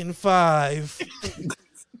Station 5.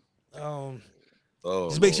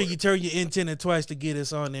 Just make sure you turn your antenna twice to get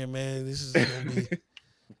us on there, man. This is gonna be.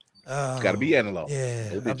 It's got to be analog.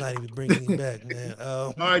 Yeah, I'm not even bringing him back, man.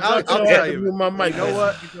 All right, I'll tell tell you. you. My mic. You know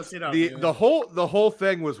what? You can sit down, The man. the whole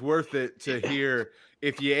thing was worth it to hear.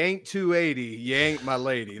 If you ain't 280, you ain't my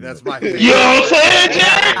lady. That's my favorite. You know what I'm saying,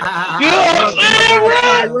 Jared? You know what I'm saying, bro?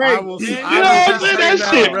 I will. You know what I'm saying? That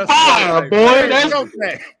shit fire,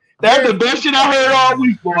 boy. That's the best shit I heard all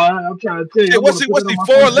week, boy. I'm trying to tell you. Hey, what's he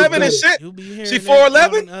 4'11" and shit? You'll be hearing She that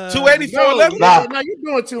 4'11", on, 280, No, 4'11". Nah. no, you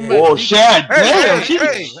doing too much. Oh, shit. Damn. Hey, she-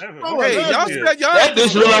 hey, y'all said y'all. That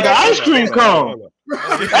bitch look like an ice cream cone.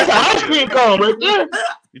 That's an ice cream cone right there.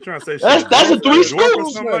 You trying to say That's a 3 or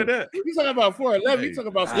scoops. something like that? You talking about 4'11"? You talking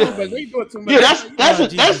about school, but they doing too much. Yeah, that's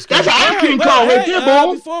an ice cream cone right there,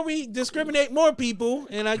 boy. Before we discriminate more people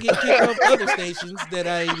and I get kicked off other stations that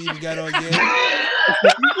I ain't even got on yet,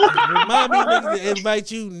 remind me niggas to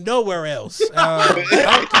invite you nowhere else. I'll take my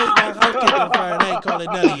house kick on fire and I ain't calling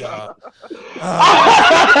none of y'all.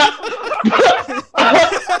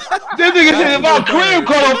 This nigga said if my crib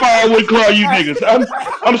caught on fire, I would call you niggas.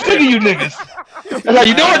 I'm sick of you niggas. That's how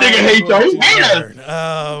you know a nigga hate though. Haters.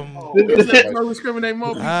 No discriminate more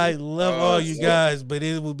people. I love all you guys, but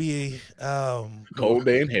it will be a cold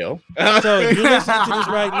day in hell. So if you're listening to this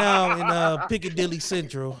right now in Piccadilly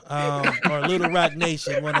Central or Little Rock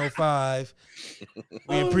Nation 105,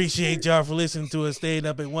 we appreciate y'all for listening to us, staying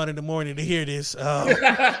up at 1 in the morning to hear this. Not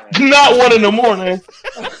 1 in the morning.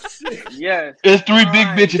 Yes. There's 3 big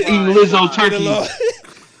bitches eating Lizzo turkey.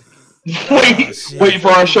 Waiting for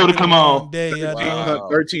our show to come on.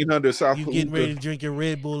 1300 South. You getting ready to drink your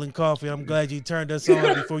Red Bull and coffee. I'm glad you turned us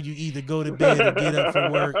on before you either go to bed or get up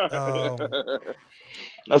for work.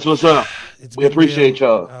 That's what's up. We appreciate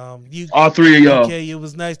y'all. All 3 of y'all. Okay, it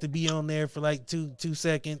was nice to be on there for like two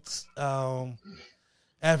seconds.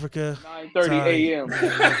 Africa.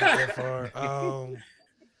 9:30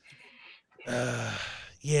 a.m.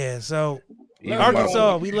 Yeah, so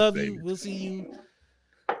Arkansas, we love you. We'll see you.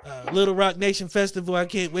 Little Rock Nation Festival. I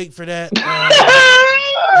can't wait for that.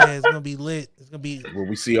 Yeah, it's gonna be lit. It's gonna be where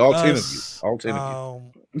we see all 10 of you. All 10 of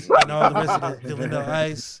you. And all the rest of the Vanilla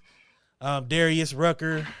Ice. Darius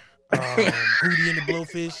Rucker. Hootie and the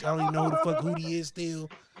Blowfish. I don't even know who the fuck Hootie is still.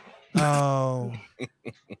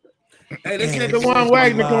 Hey, they said DeJuan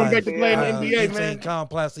Wagner coming back to play in the NBA, man.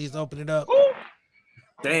 Complex is opening up.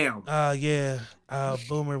 Damn. Yeah.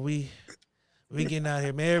 Boomer, we getting out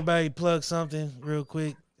here, man. Everybody plug something real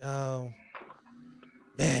quick. Man,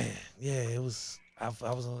 yeah, it was. That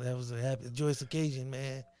was a happy, joyous occasion,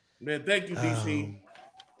 man. Man, thank you, DC.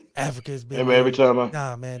 Africa's been. Every time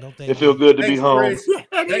nah, man, don't think. It feel good to be home.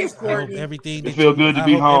 Thanks, Courtney. Everything. It feel good to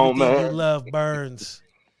be home, man. You love burns.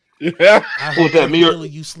 Yeah. What's that?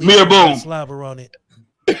 Mirror Boom. Slobber on it.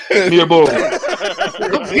 Mirror Boom.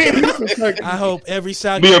 I hope every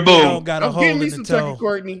sock Mirror Boom got a hole in the toe.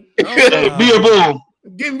 Courtney. Mirror Boom.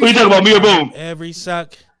 What are you talking about, Mirror Boom? Every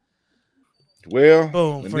sock. Well,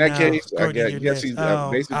 boom, in that case, I guess he's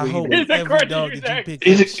basically. I hope every dog that you pick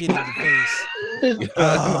up shit in the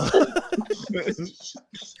face.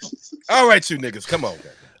 All right, you niggas, come on.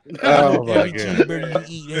 Every cheeseburger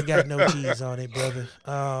you eat ain't got no cheese on it, brother.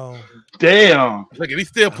 Damn. Look, he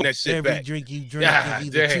still putting that shit every back. Drink you drink is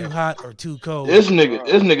either too hot or too cold. This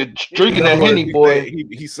nigga drinking that Henny, boy.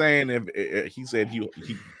 He's saying if he said he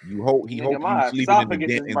hope he's sleeping in the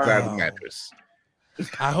dent inside the mattress.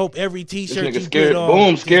 I hope every T-shirt you scared. put on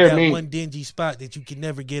Boom, scared got me. one dingy spot that you can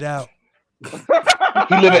never get out.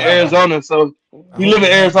 He live in Arizona, so he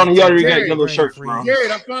already got yellow shirts, bro. Jared,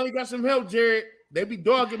 I finally got some help, Jared. They be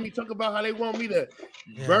dogging me, talking about how they want me to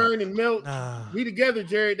burn and melt. We together,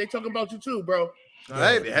 Jared. They talking about you too, bro.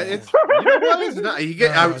 Hey, it's you know what? It's not. You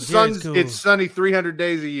get cool. It's sunny 300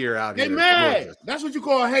 days a year out here. They mad. That's what you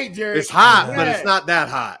call hate, Jared. It's hot, but it's not that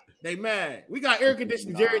hot. They mad. We got air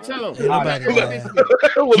conditioning, Jared. Tell them. You need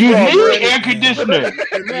air conditioner.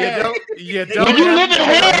 You don't. When you live in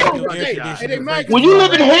hell, when you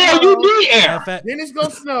live in hell, you need air. Then it's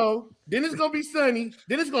gonna snow. Then it's gonna be sunny.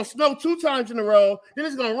 Then it's gonna snow 2 times in a row. Then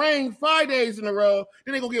it's gonna rain 5 days in a row.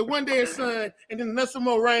 Then they're gonna get 1 day of sun, and then another some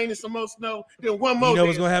more rain and some more snow. Then one more. You know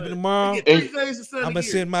what's gonna happen tomorrow? I'm gonna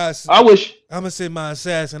send my. I wish. I'm gonna send my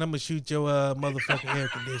assassin. I'm gonna shoot your motherfucking air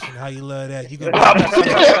conditioner. How you love that? You gonna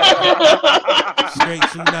straight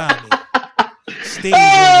tsunami. Steam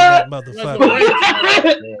that motherfucker.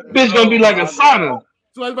 Bitch gonna be like a sauna.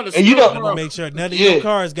 And you don't. I'm gonna make sure none of your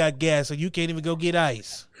cars got gas, so you can't even go get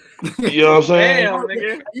ice. You know what I'm saying? Damn,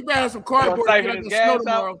 nigga. You better have some cardboard. Damn.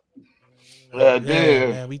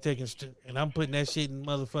 Man, we taking and I'm putting that shit in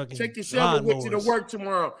motherfucking. Take your shovel with you to work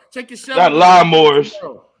tomorrow. Take your shovel. Got lawnmowers.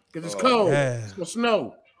 Because it's cold. Yeah. It's gonna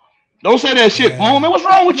snow. Don't say that shit, Boom. Man, what's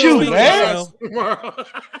wrong with you, man?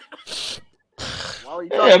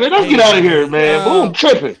 Yeah, man, don't get out of here, man. Boom,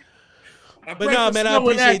 tripping. But no, man, I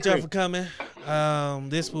appreciate y'all for coming.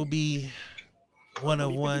 This will be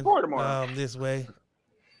 101 this way.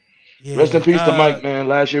 Yeah. Rest in peace to Mike, man.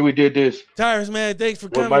 Last year we did this. Tyrus, man, thanks for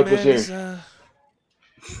coming, Mike man. Was here.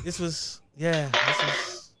 This was.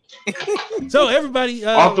 So everybody,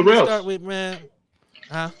 off the rails. Start with, man.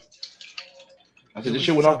 Huh? I said this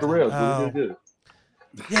shit went off the rails. We did good.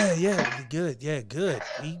 Yeah, good. Yeah, good.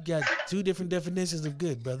 We got 2 different definitions of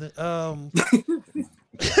good, brother.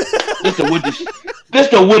 This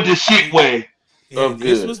the what the shit way. Yeah,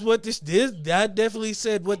 this was what this. I definitely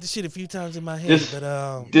said what the shit a few times in my head, this is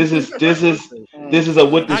a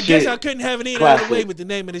what the shit. I guess I couldn't have it any other way with the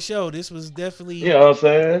name of the show. This was definitely. You know what I'm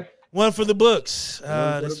saying? One for the books.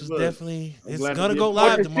 This was definitely. It's gonna go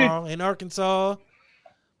live tomorrow in Arkansas,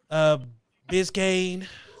 Biscayne,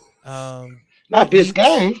 not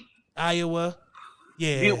Biscayne, Iowa,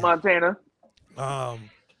 yeah, Butte, Montana.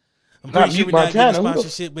 I'm Not pretty sure we're Mute not getting a Montana.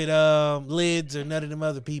 sponsorship with Lids or none of them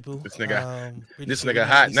other people. This nigga, Pretty this sure nigga we're not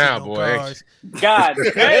hot be now, sitting on boy. cars. God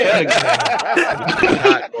damn.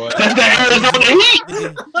 Hot, boy. That's that Arizona Heat.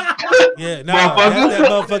 Yeah, nah, that's that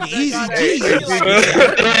motherfucking Easy G.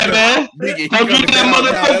 Yeah, man. Don't drink that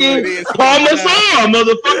motherfucking Parmesan,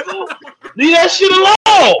 motherfucker. Leave that shit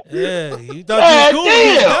alone. Yeah, you thought you was cool.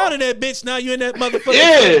 You was damn. down in that bitch. Now you in that motherfucker.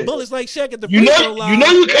 Yeah. Bullets like Shaq at the You free throw know, line.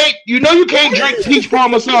 you can't drink peach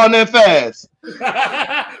Parmesan that fast.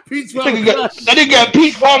 Peach That nigga got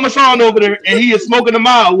peach Parmesan over there, and he is smoking a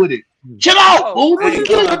mile with it. Chill out, fool. What you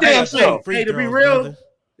killing your damn self? Free Hey, to be throws, real, brother.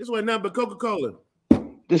 this wasn't nothing but Coca-Cola.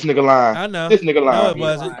 This nigga lying. I know. This nigga No, lying. it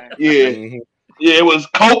wasn't. Yeah. Yeah, it was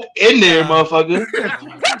Coke in there, motherfucker.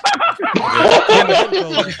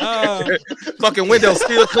 Fucking window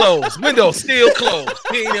still closed. Window still closed.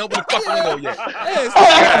 He ain't open the fucking window yet.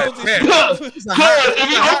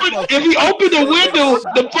 If he open the window,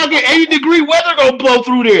 the fucking 80-degree weather gonna blow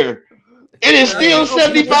through there. It is still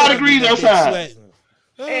 75 degrees outside.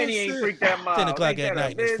 And he ain't freaked that mile. 10 o'clock Ain't at that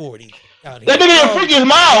a night. It's bitch? 40. That nigga didn't freak his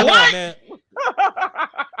mile. What? Man.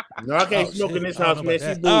 No, I can't Oh, smoke in shit. this I house, don't man. know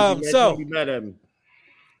She about bougie, that. man. She So- don't be mad at me.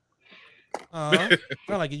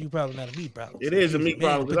 Sound like you probably not a meat problem. It is a meat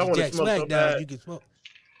problem, 'cause I wanna Jack smoke so Smack down, bad. you can smoke.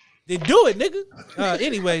 Then do it, nigga.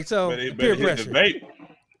 Anyway, so peer pressure.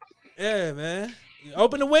 Yeah, man. You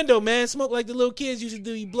open the window, man. Smoke like the little kids used to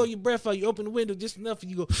do. You blow your breath out. You open the window just enough,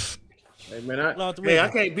 and you go. Hey man, blow out the I window.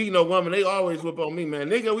 can't beat no woman. They always whip on me, man.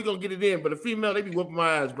 Nigga, we gonna get it in, but a female, they be whooping my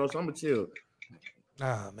ass, bro. So I'm gonna chill.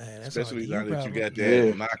 Nah, man, that's Especially all now that you problem. got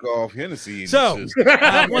that knockoff Hennessy. In So your system.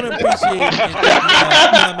 I want to appreciate and thank you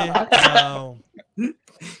guys coming.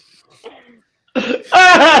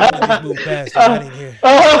 Just move past it. I didn't hear.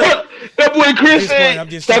 That boy Chris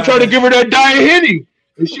said, "Stop trying to give her that Diet Henny,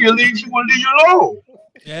 and she'll leave you one leave you alone."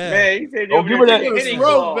 Yeah, Man, he said Don't give her that.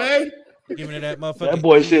 man. Giving her that motherfucker. That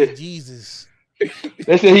boy said, Jesus.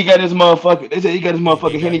 They said he got his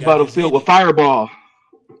motherfucking Henny bottle filled with Fireball.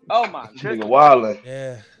 Oh my Nigga goodness. wildin'.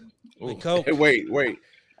 Yeah. With Coke. Hey, wait.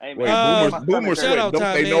 Hey, Wait, man. Boomer's Shout sweat. out Don't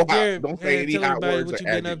time, say man. no hot. Jared, Don't man, say any tell hot everybody words. what you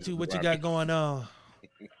been up to, what you got going on.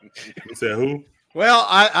 You said who? Well,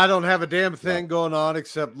 I don't have a damn thing going on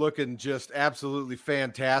except looking just absolutely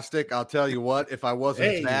fantastic. I'll tell you what, if I wasn't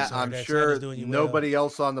Hey. that, Sorry, I'm that sure sounds doing you well. nobody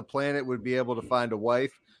else on the planet would be able to find a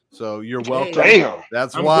wife. So you're welcome. Damn.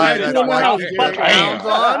 That's I'm why. glad That's you're in the why house, I keep Jared. my pounds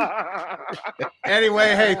on. Anyway,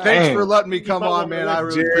 hey, thanks for letting me come on, man. I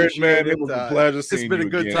really Jared, appreciate man, it. it was a pleasure It's seeing been a you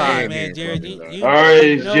good again. Hey, time. man, Jared, you All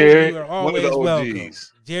right, know Jared. you are One of always the welcome.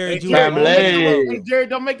 OGs. Jared, Hey, you are Jared, always Hey. welcome. Hey, Jared,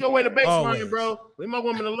 don't make your way to base Always. running, bro. Leave my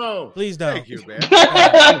woman alone. Please don't. Thank you, man.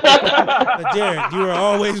 But Jared, you are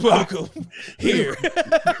always welcome here.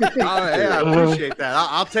 I appreciate that.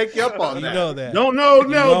 I'll take you up on You that. know that. Don't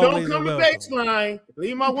always don't come to welcome. baseline.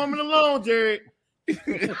 Leave my woman alone, Jared.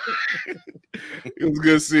 It was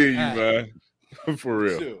good seeing you, All man. For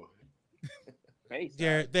real.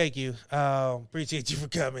 Jared, thank you. Appreciate you for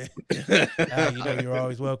coming. You know you're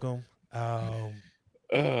always welcome.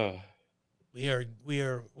 We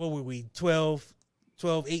are what were we 12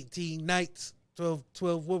 18 nights 12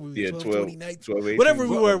 what were we 12 20 nights 12, 18,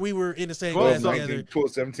 whatever we were in the same 12, class 19, together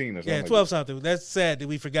 12, 17 or something. yeah like 12 something that's sad that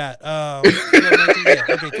we forgot 12, 19, yeah.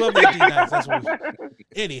 Okay 12 19 nights that's what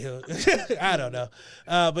anywho I don't know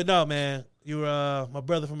but no man you were my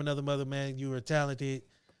brother from another mother man you were talented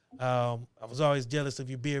I was always jealous of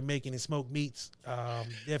your beer making and smoked meats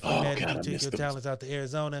definitely mad that you took your talents out to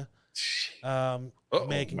Arizona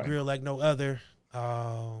man can grill like no other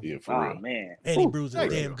yeah, for real. Man. and he brews a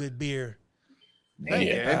damn good beer. Thank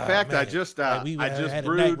you. In fact, man. I just Like, we I just had a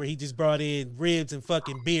night brewed. where he just brought in ribs and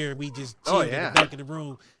fucking beer. We just Oh, chilled in yeah. the back of the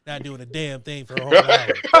room, not doing a damn thing for a whole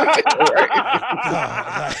hour.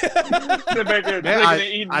 Sit back there Man, drinking I- and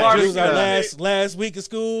eating I It was barbecue. our last week of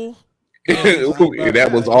school. that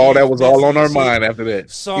was all that was all on our mind after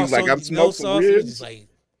that. Sauce, He's like, I'm no smoking sauce. It was ribs. just like,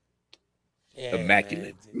 yeah,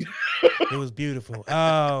 Immaculate. man. It was beautiful.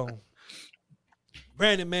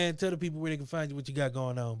 Brandon, man, tell the people where they can find you, what you got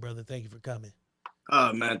going on, brother. Thank you for coming.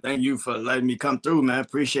 Oh man, thank you for letting me come through, man.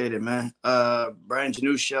 Appreciate it, man. Brand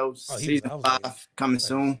new show, season 5 coming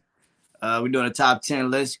soon. We're doing a top 10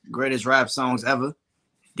 list, greatest rap songs ever.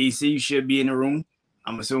 DC, you should be in the room,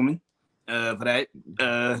 I'm assuming, for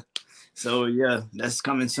that. So yeah, that's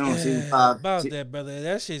coming soon, season 5. About that, brother.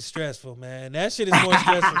 That shit's stressful, man. That shit is more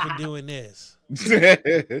stressful for doing this.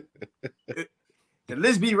 The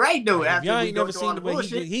list be right though. If After y'all we ain't go never through all seen the the way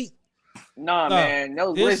bullshit. he Nah, No, man.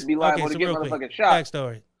 Those this- lists be liable okay, to so get real quick, motherfucking shot.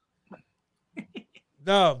 backstory.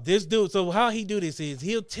 No, this dude. So how he do this is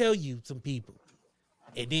he'll tell you some people,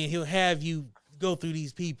 and then he'll have you go through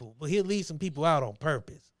these people, but he'll leave some people out on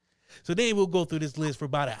purpose. So then we'll go through this list for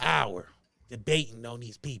about an hour debating on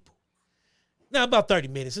these people. Now about 30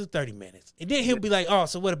 minutes. It's 30 minutes. And then he'll be like, oh,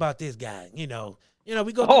 so what about this guy? You know,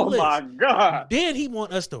 we go through the list. Oh my God. Then he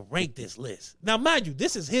want us to rank this list. Now, mind you,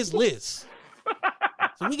 this is his list.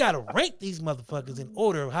 So we got to rank these motherfuckers in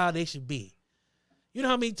order of how they should be. You know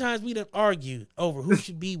how many times we done argued over who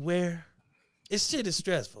should be where? This shit is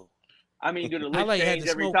stressful. I mean, do the I list had change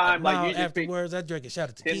to every smoke time? a Like mile you just afterwards, I drank a shot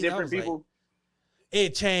of 10 tequila. different people.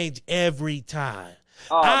 It changed every time.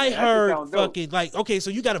 Oh, I man, heard fucking like, okay, so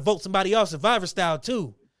you got to vote somebody off Survivor style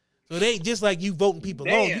too. So it ain't just like you voting people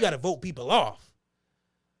on. You got to vote people off.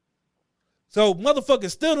 So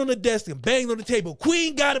motherfuckers stood on the desk and banged on the table.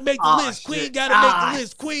 Queen got to make the list. Queen got to make the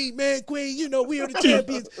list. Queen, man, Queen, we are the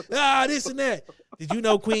champions. This and that. Did you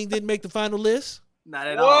know Queen didn't make the final list? Not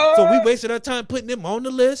at all. So we wasted our time putting them on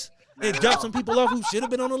the list and dropped some people off who should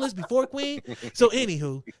have been on the list before Queen. So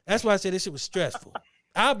anywho, that's why I said this shit was stressful.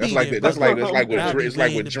 I'll be That's like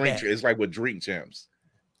with drink champs.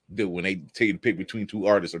 Do when they tell you to pick between two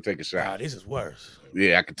artists or take a shot. This is worse.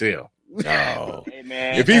 Yeah, I can tell. No. Hey,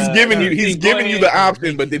 man, if he's giving you the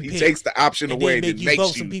option, but then he takes the option away, then makes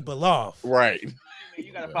vote some people off. Right.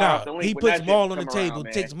 He puts them all on the table,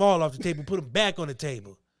 takes them all off the table, put them back on the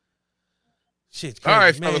table. Shit's crazy. All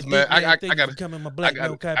right, man, fellas, man. I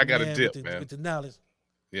gotta dip, man. With the knowledge.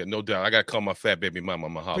 Yeah, no doubt. I gotta call my fat baby mama.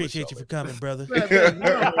 Appreciate you for coming, brother. She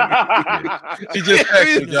just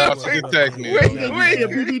texted me, y'all. She texted me. Wait,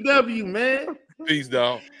 BBW, man. Peace,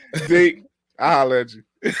 dog. Dick, I'll holler at you.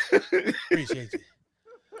 Appreciate you.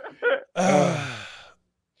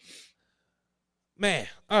 Man,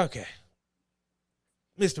 okay.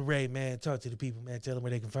 Mr. Ray, man, talk to the people, man. Tell them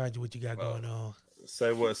where they can find you, what you got going on.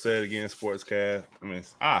 Say what said again, Sportscast.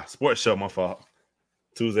 Sports show, my fault.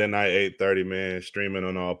 Tuesday night, 8:30, man. Streaming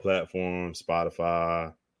on all platforms,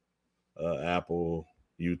 Spotify, Apple,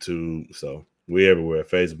 YouTube. So we everywhere.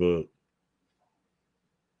 Facebook.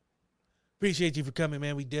 Appreciate you for coming,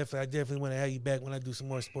 man. I definitely want to have you back when I do some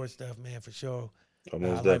more sports stuff, man, for sure.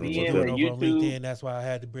 Almost like definitely. over on LinkedIn. That's why I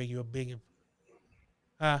had to bring you a bigger.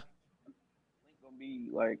 Link gonna be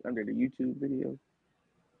like under the YouTube video.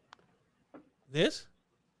 This?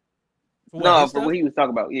 For what he was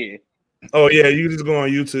talking about, yeah. Oh yeah, you just go on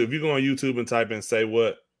YouTube. If you go on YouTube and type in "say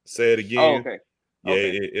what," say it again. Oh, okay. Yeah,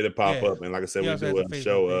 okay. It'll pop up. And like I said, we do a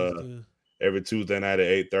show every Tuesday night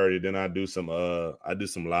at 8:30. Then I do some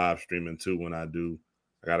live streaming too. I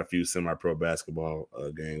got a few semi-pro basketball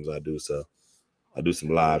games I do. So I do some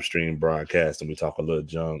live stream broadcast and we talk a little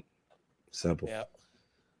junk. Simple. Yeah.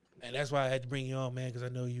 And that's why I had to bring you on, man, because I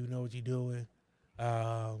know you know what you're doing.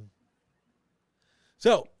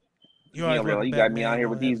 So you got me out here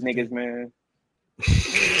with these niggas, man.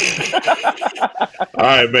 All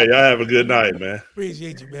right, man. Y'all have a good night, man.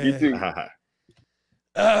 Appreciate you, man. You too.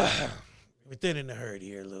 We're thinning the herd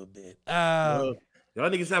here a little bit. Y'all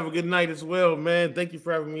niggas have a good night as well, man. Thank you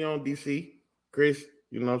for having me on, DC. Chris,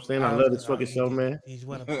 you know what I'm saying? I love this fucking show, man. You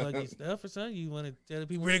want to plug your stuff or something? You want to tell the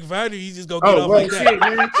people where they can find you? You just go get off like shit, that.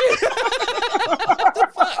 Man. What the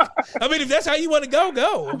fuck? I mean, if that's how you want to go,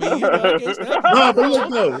 go. I mean, I can't stop you. No, but look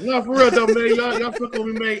though. No, for real though, man. Y'all fuck with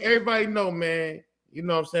me, man. Everybody know, man. You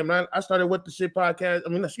know what I'm saying, man. I started with the shit podcast. I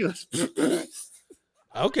mean, excuse me.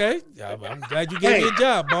 Okay. I'm glad you gave me a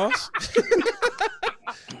job, boss.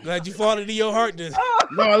 Glad you fought into your heart.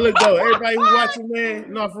 No, look though. Everybody who watching,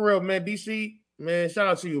 man. No, for real, man. DC, man. Shout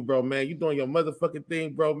out to you, bro, man. You doing your motherfucking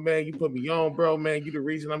thing, bro, man. You put me on, bro, man. You the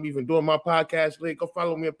reason I'm even doing my podcast lit. Go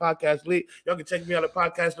follow me at Podcast Lit. Y'all can check me out at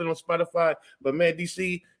Podcast Lit on Spotify. But man,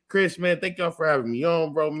 DC, Chris, man, thank y'all for having me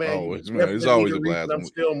on, bro, man. Always, man. It's always a blast. I'm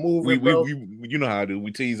still moving, bro. You know how I do.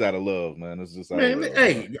 We tease out of love, man. It's just man.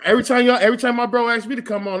 Hey, every time my bro asks me to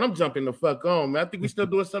come on, I'm jumping the fuck on, man. I think we still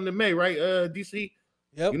doing something in May, right, DC?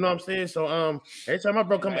 Yep. You know what I'm saying? So every time my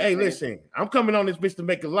bro come, hey, listen, I'm coming on this bitch to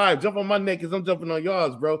make it live. Jump on my neck because I'm jumping on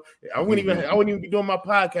y'all's, bro. I wouldn't even be doing my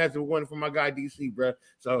podcast if it wasn't for my guy DC, bro.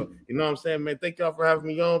 So you know what I'm saying, man. Thank y'all for having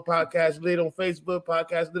me on. Podcast Lit on Facebook,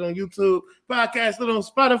 Podcast Lit on YouTube, Podcast Lit on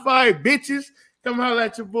Spotify, bitches. Come holler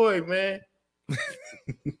at your boy, man.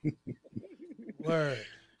 Word.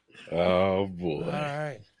 Oh boy. All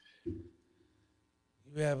right.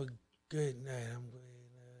 You have a good night. I'm going.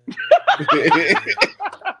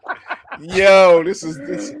 Yo, this is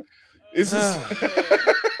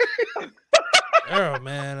Earl,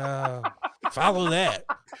 man. Follow that.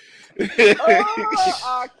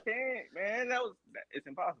 I can't, man. It's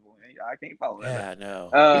impossible, man. I can't follow that. Yeah, I know.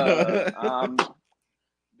 I'm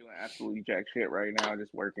doing absolutely jack shit right now,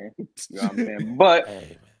 just working. You know what I'm saying? But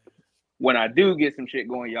when I do get some shit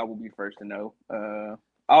going, y'all will be first to know. I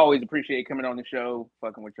always appreciate coming on the show,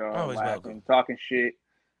 fucking with y'all, Always laughing, welcome. talking shit.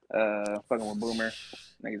 Fucking with Boomer.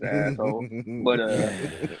 Nigga's an asshole. But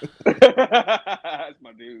that's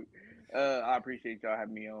my dude. I appreciate y'all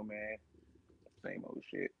having me on, man. Same old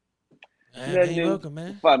shit. Man, you're welcome,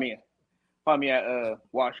 man. Find me at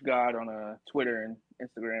Wash God on Twitter and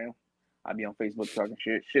Instagram. I'll be on Facebook talking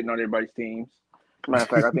shit, shitting on everybody's teams. Matter of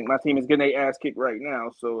fact, I think my team is getting their ass kicked right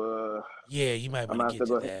now. So yeah, you might want to get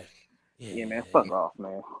to that. Yeah, man, fuck off,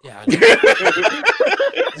 man. Yeah,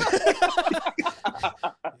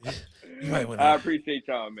 I appreciate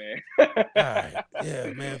y'all, man. All right,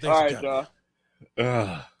 yeah, man. Thanks all right, y'all.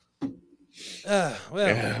 Well,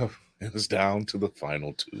 yeah, it was down to the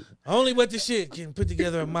final two. Only what the shit can put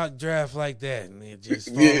together a mock draft like that, and it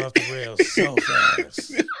just fall off the rails so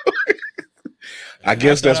fast. I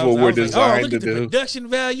guess that's what we're designed look to at do. The production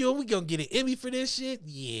value, and we gonna get an Emmy for this shit.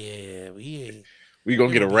 Yeah, we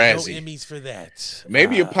gonna get a Razzie. No Emmys for that.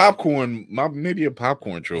 Maybe a popcorn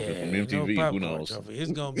trophy from MTV. No Who knows? Trophy.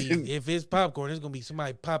 It's gonna be if it's popcorn, it's gonna be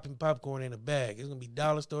somebody popping popcorn in a bag. It's gonna be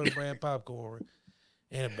dollar store brand popcorn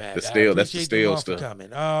in a bag. That's the stale stuff.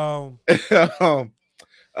 Coming.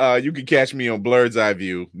 You can catch me on Blurred's Eye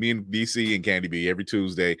View, me and DC and Candy B every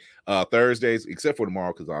Tuesday, Thursdays, except for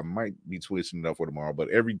tomorrow because I might be switching it up for tomorrow. But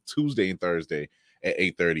every Tuesday and Thursday at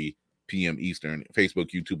 8:30 p.m. Eastern,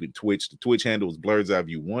 Facebook, YouTube, and Twitch. The Twitch handle is Blurred's Eye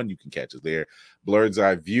View 1. You can catch us there. Blurred's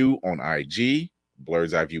Eye View on IG,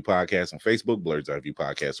 Blurred's Eye View Podcast on Facebook, Blurred's Eye View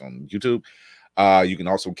Podcast on YouTube. You can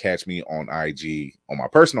also catch me on IG, on my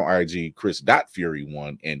personal IG,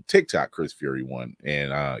 Chris.Fury1, and TikTok, Chris Fury1.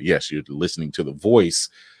 And yes, you're listening to the voice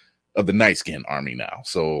of the Night Skin Army now.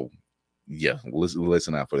 So yeah,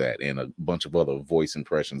 listen out for that and a bunch of other voice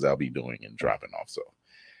impressions I'll be doing and dropping off. So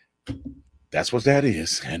that's what that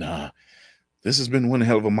is. And this has been one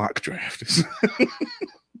hell of a mock draft.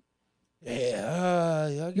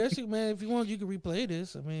 Yeah, I guess man, if you want, you can replay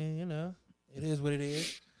this. I mean, it is what it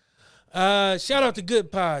is. Shout out to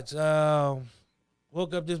Good Pods.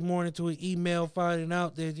 Woke up this morning to an email finding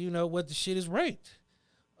out that what the shit is ranked.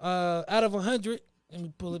 Out of 100. Let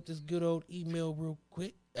me pull up this good old email real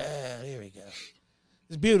quick. There we go.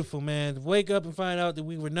 It's beautiful, man. To wake up and find out that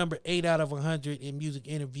we were number 8 out of 100 in music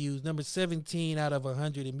interviews, number 17 out of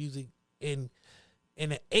 100 in music, and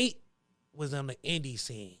the 8 was on the indie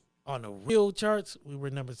scene. On the real charts, we were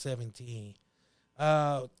number 17.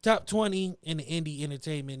 Top 20 in the indie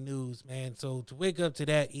entertainment news, man. So to wake up to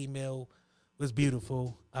that email was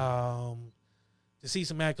beautiful. To see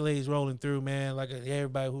some accolades rolling through, man. Like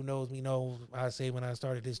everybody who knows me knows, I say when I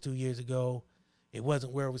started this 2 years ago, it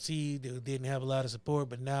wasn't well received. It didn't have a lot of support,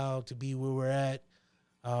 but now to be where we're at,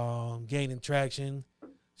 gaining traction.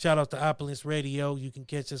 Shout out to Opulence Radio. You can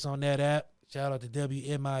catch us on that app. Shout out to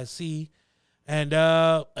WMIC. And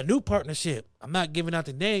a new partnership. I'm not giving out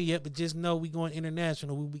the name yet, but just know we're going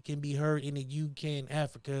international. We can be heard in the UK and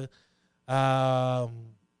Africa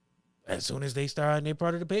as soon as they start on their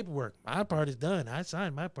part of the paperwork. My part is done. I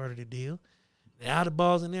signed my part of the deal. Now the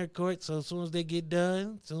ball's in their court, so as soon as they get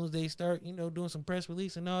done, as soon as they start, doing some press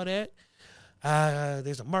release and all that,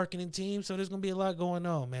 there's a marketing team, so there's going to be a lot going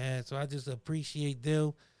on, man. So I just appreciate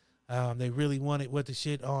them. They really wanted what the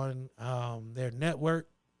shit on their network.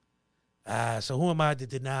 So who am I to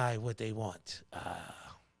deny what they want?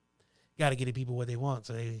 Got to get the people what they want.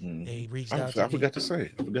 So they reached out to me. I forgot to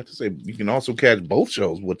say, you can also catch both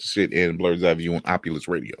shows, What the Shit and Blurred's Eye View, on Opulence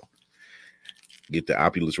Radio. Get the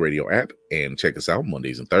Opulence Radio app and check us out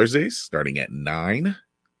Mondays and Thursdays starting at 9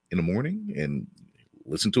 in the morning and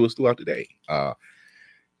listen to us throughout the day.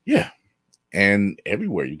 Yeah. And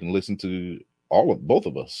everywhere you can listen to both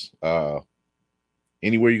of us.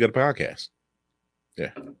 Anywhere you got a podcast.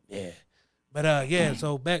 Yeah. Yeah. But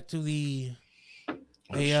so back to they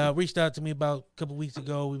reached out to me about a couple weeks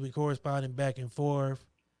ago. We were corresponding back and forth.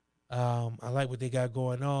 I like what they got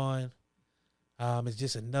going on. It's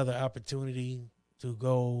just another opportunity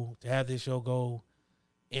to have this show go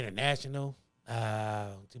international,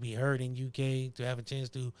 to be heard in UK, to have a chance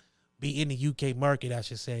to be in the UK market, I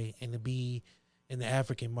should say, and to be in the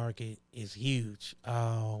African market is huge.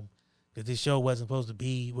 Because this show wasn't supposed to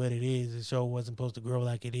be what it is. This show wasn't supposed to grow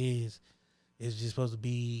like it is. It's just supposed to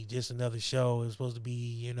be just another show. It was supposed to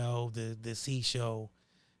be, the C show,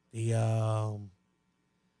 the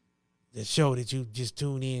show that you just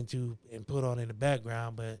tune into and put on in the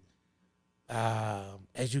background. But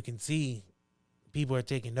as you can see, people are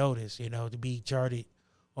taking notice. To be charted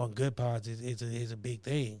on Good Pods is a big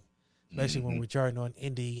thing, especially when we're charting on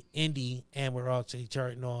indie, and we're also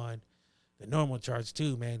charting on the normal charts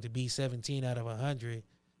too, man. To be 17 out of 100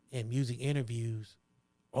 in music interviews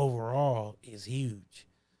overall is huge.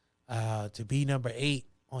 To be number 8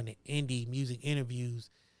 on the indie music interviews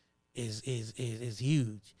is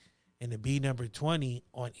huge. And to be number 20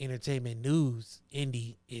 on Entertainment News,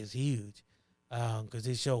 Indy, is huge. Because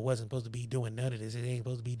this show wasn't supposed to be doing none of this. It ain't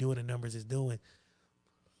supposed to be doing the numbers it's doing.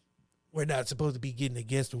 We're not supposed to be getting the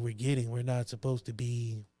guests we're getting. We're not supposed to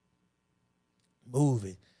be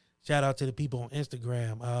moving. Shout out to the people on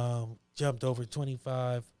Instagram. Jumped over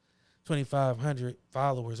 2,500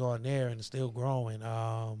 followers on there and still growing.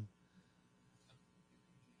 I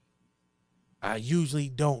usually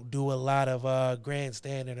don't do a lot of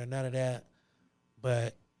grandstanding or none of that,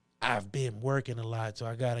 but I've been working a lot, so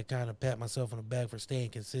I got to kind of pat myself on the back for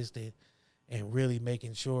staying consistent and really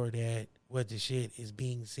making sure that what the shit is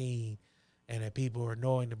being seen and that people are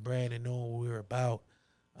knowing the brand and knowing what we're about.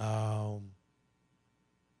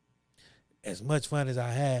 As much fun as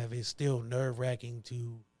I have, it's still nerve-wracking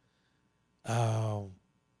to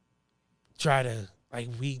try to, I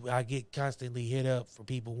get constantly hit up for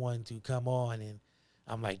people wanting to come on, and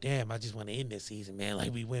I'm like, damn, I just want to end this season, man.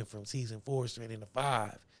 Like, we went from season 4 straight into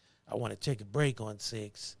 5. I want to take a break on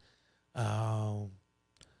 6. But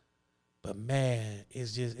man,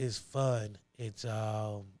 it's fun. It's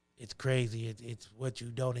crazy. It's what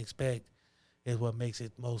you don't expect is what makes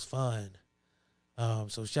it most fun.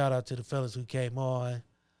 So shout out to the fellas who came on.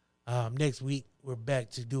 Next week we're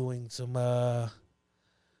back to doing some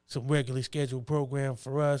regularly scheduled program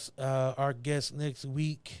for us. Our guest next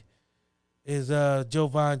week is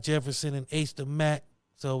Jovan Jefferson and Ace the Mac.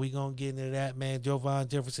 So we're going to get into that, man. Jovan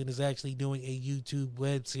Jefferson is actually doing a YouTube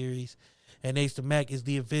web series, and Ace the Mac is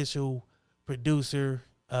the official producer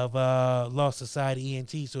of Lost Society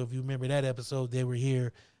ENT. So if you remember that episode, they were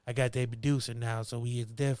here. I got their producer now, so we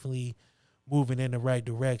is definitely moving in the right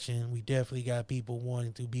direction. We definitely got people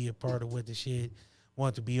wanting to be a part of what the shit,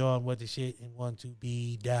 want to be on what the shit, and want to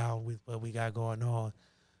be down with what we got going on.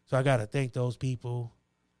 So I got to thank those people.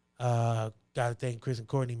 Got to thank Chris and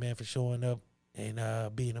Courtney, man, for showing up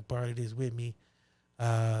and being a part of this with me.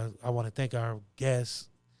 I want to thank our guests.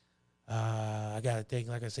 I got to thank,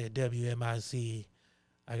 like I said, WMIC.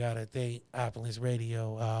 I got to thank Opulence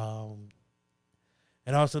Radio.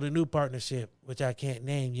 And also the new partnership, which I can't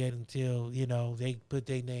name yet until, they put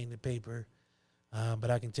their name in the paper. But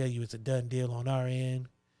I can tell you it's a done deal on our end.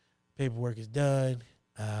 Paperwork is done.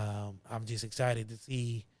 I'm just excited to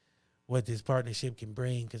see what this partnership can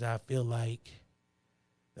bring, because I feel like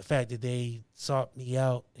the fact that they sought me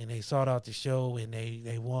out and they sought out the show and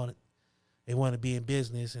they want to be in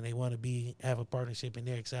business and they want to have a partnership and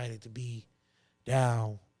they're excited to be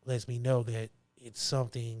down lets me know that it's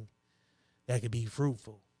something that could be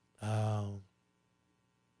fruitful. And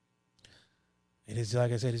it's,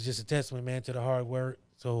 like I said, it's just a testament, man, to the hard work.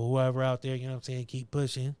 So whoever out there, keep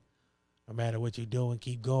pushing. No matter what you're doing,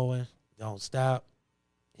 keep going. Don't stop.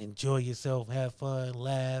 Enjoy yourself. Have fun.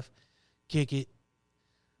 Laugh. Kick it.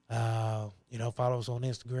 Follow us on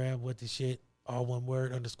Instagram, What the Shit, all one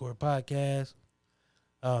word, _podcast.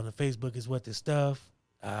 The Facebook is What the Stuff.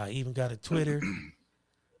 Even got a Twitter.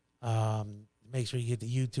 Make sure you get the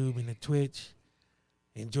YouTube and the Twitch.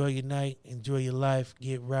 Enjoy your night. Enjoy your life.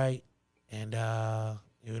 Get right. And,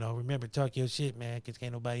 remember, talk your shit, man, because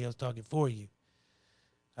can't nobody else talk it for you.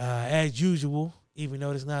 As usual, even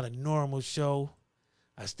though it's not a normal show,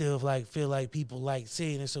 I still feel like people like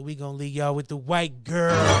seeing it, so we going to leave y'all with the white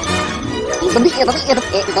girl.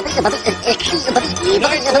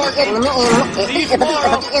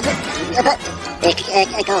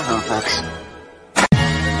 Go home, folks.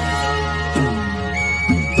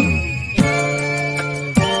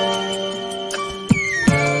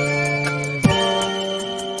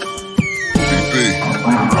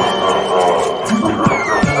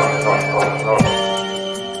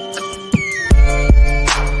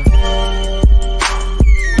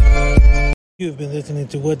 You've been listening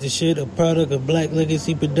to What the Shit, a product of Black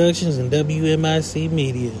Legacy Productions and WMIC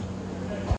Media.